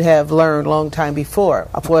 you should have learned a long time before.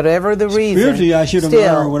 For whatever the reason. Spiritually, I should have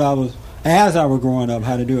learned when I was growing up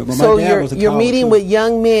how to do it. But so my dad was a you're meeting with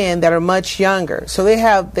young men that are much younger. So they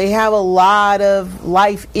have a lot of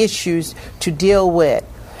life issues to deal with.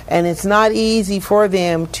 And it's not easy for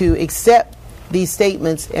them to accept these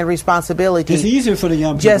statements and responsibilities. It's easier for the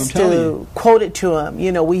young people, just to quote it to them.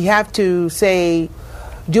 You know, we have to say,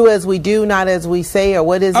 do as we do, not as we say, or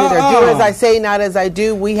what is it? Or do as I say, not as I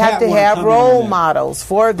do. We have to have role models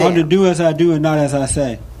for them. Or to do as I do and not as I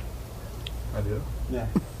say. I do. Yeah.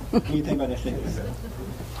 What do you think about that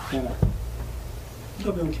statement?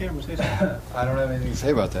 Look on camera, say something. I don't have anything to say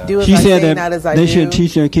about that. She said that they should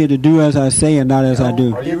teach their kid to do as I say and not as I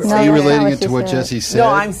do. Are you relating it to what Jesse said? No,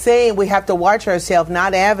 I'm saying we have to watch ourselves,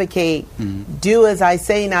 not advocate. Do as I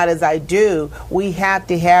say, not as I do. We have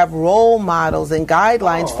to have role models and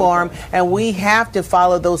guidelines for them, and we have to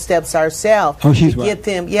follow those steps ourselves. Oh, she's to get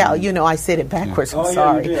them. Yeah, you know, I said it backwards. I'm yeah,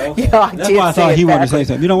 sorry. you did. Okay. I That's did why I thought he wanted to say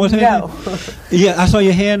something. You don't want to say No. anything? Yeah, I saw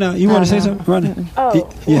your hand. You want to say something? Run. Oh,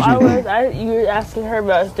 Yes, you were asking her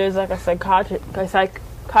about if there's like a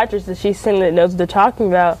psychiatrist that she's seen that knows what they're talking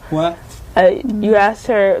about. What? You asked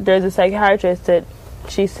her if there's a psychiatrist that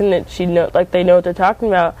she's seen that they know what they're talking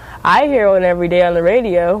about. I hear one every day on the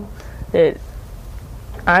radio that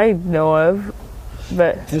I know of,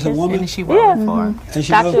 but it's a woman. She worked for.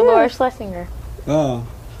 Dr. Laura Schlesinger. Oh,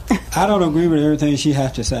 I don't agree with everything she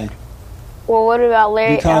has to say. Well, what about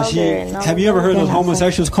Larry Because Elder? have you ever heard those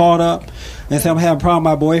homosexuals called up and say, I'm having a problem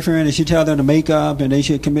with my boyfriend, and she tell them to make up and they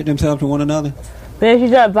should commit themselves to one another? But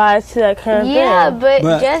she's not biased to that kind of thing. Yeah, but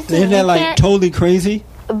Justin, isn't that like totally crazy?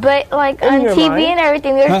 But like on TV and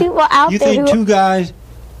everything, there's people out you there think two guys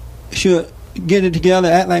should get it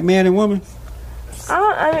together, act like man and woman?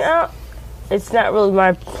 It's not really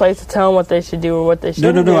my place to tell them what they should do or what they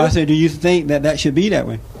shouldn't do. No. I said, do you think that should be that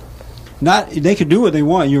way? Not they could do what they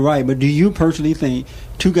want. You're right, but do you personally think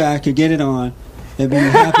two guys could get it on and be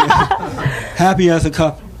happy as a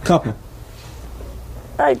couple?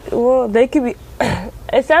 Well, they could be.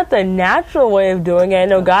 It's not the natural way of doing it. I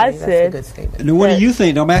know God said. Then what do you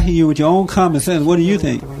think? I'm asking you with your own common sense. What do you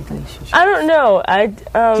think? I don't know.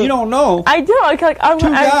 You don't know. I do. I'm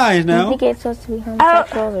two guys now. You think it's supposed to be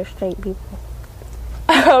homosexuals or straight people?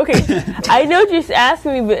 Okay, I know what you're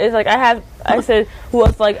asking me, but it's like I said, well,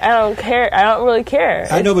 it's like I don't care. I don't really care.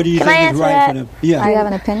 I know, but do you think it's right for them? Yeah. Do you have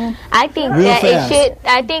an opinion? I think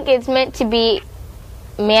I think it's meant to be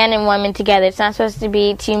man and woman together. It's not supposed to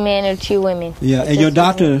be two men or two women. Yeah, and your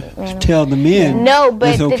doctor tell the men. No, but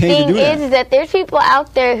it's okay the thing to do is that there's people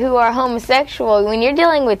out there who are homosexual. When you're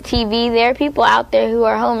dealing with TV, there are people out there who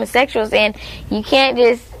are homosexuals, and you can't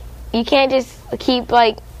just keep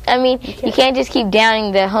like. I mean, you can't just keep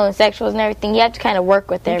downing the homosexuals and everything. You have to kind of work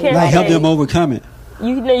with everybody. Like help them overcome it.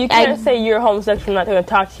 You can't say you're homosexual. I'm not going to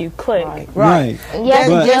talk to you. Click. Right.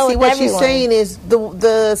 Yeah, Jesse, what she's saying is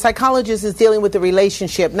the psychologist is dealing with the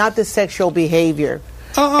relationship, not the sexual behavior.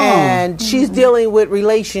 And she's dealing with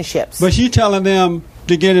relationships. But she's telling them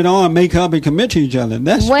to get it on, make up, and commit to each other.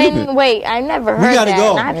 That's stupid. Wait, I never heard that. We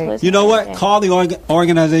got to go. You know what? Call the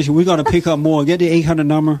organization. We're going to pick up more. Get the 800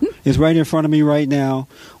 number. It's right in front of me right now.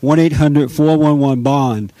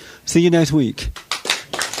 1-800-411-BOND. See you next week.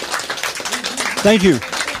 Thank you.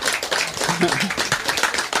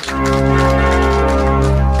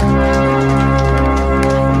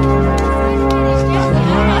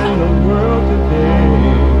 The world today.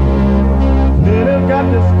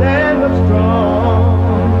 have to stand up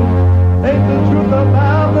strong, think the truth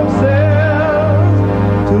about themselves,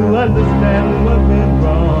 to understand what went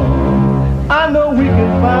wrong. I know we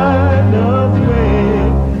can find a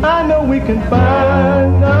way. I know we can find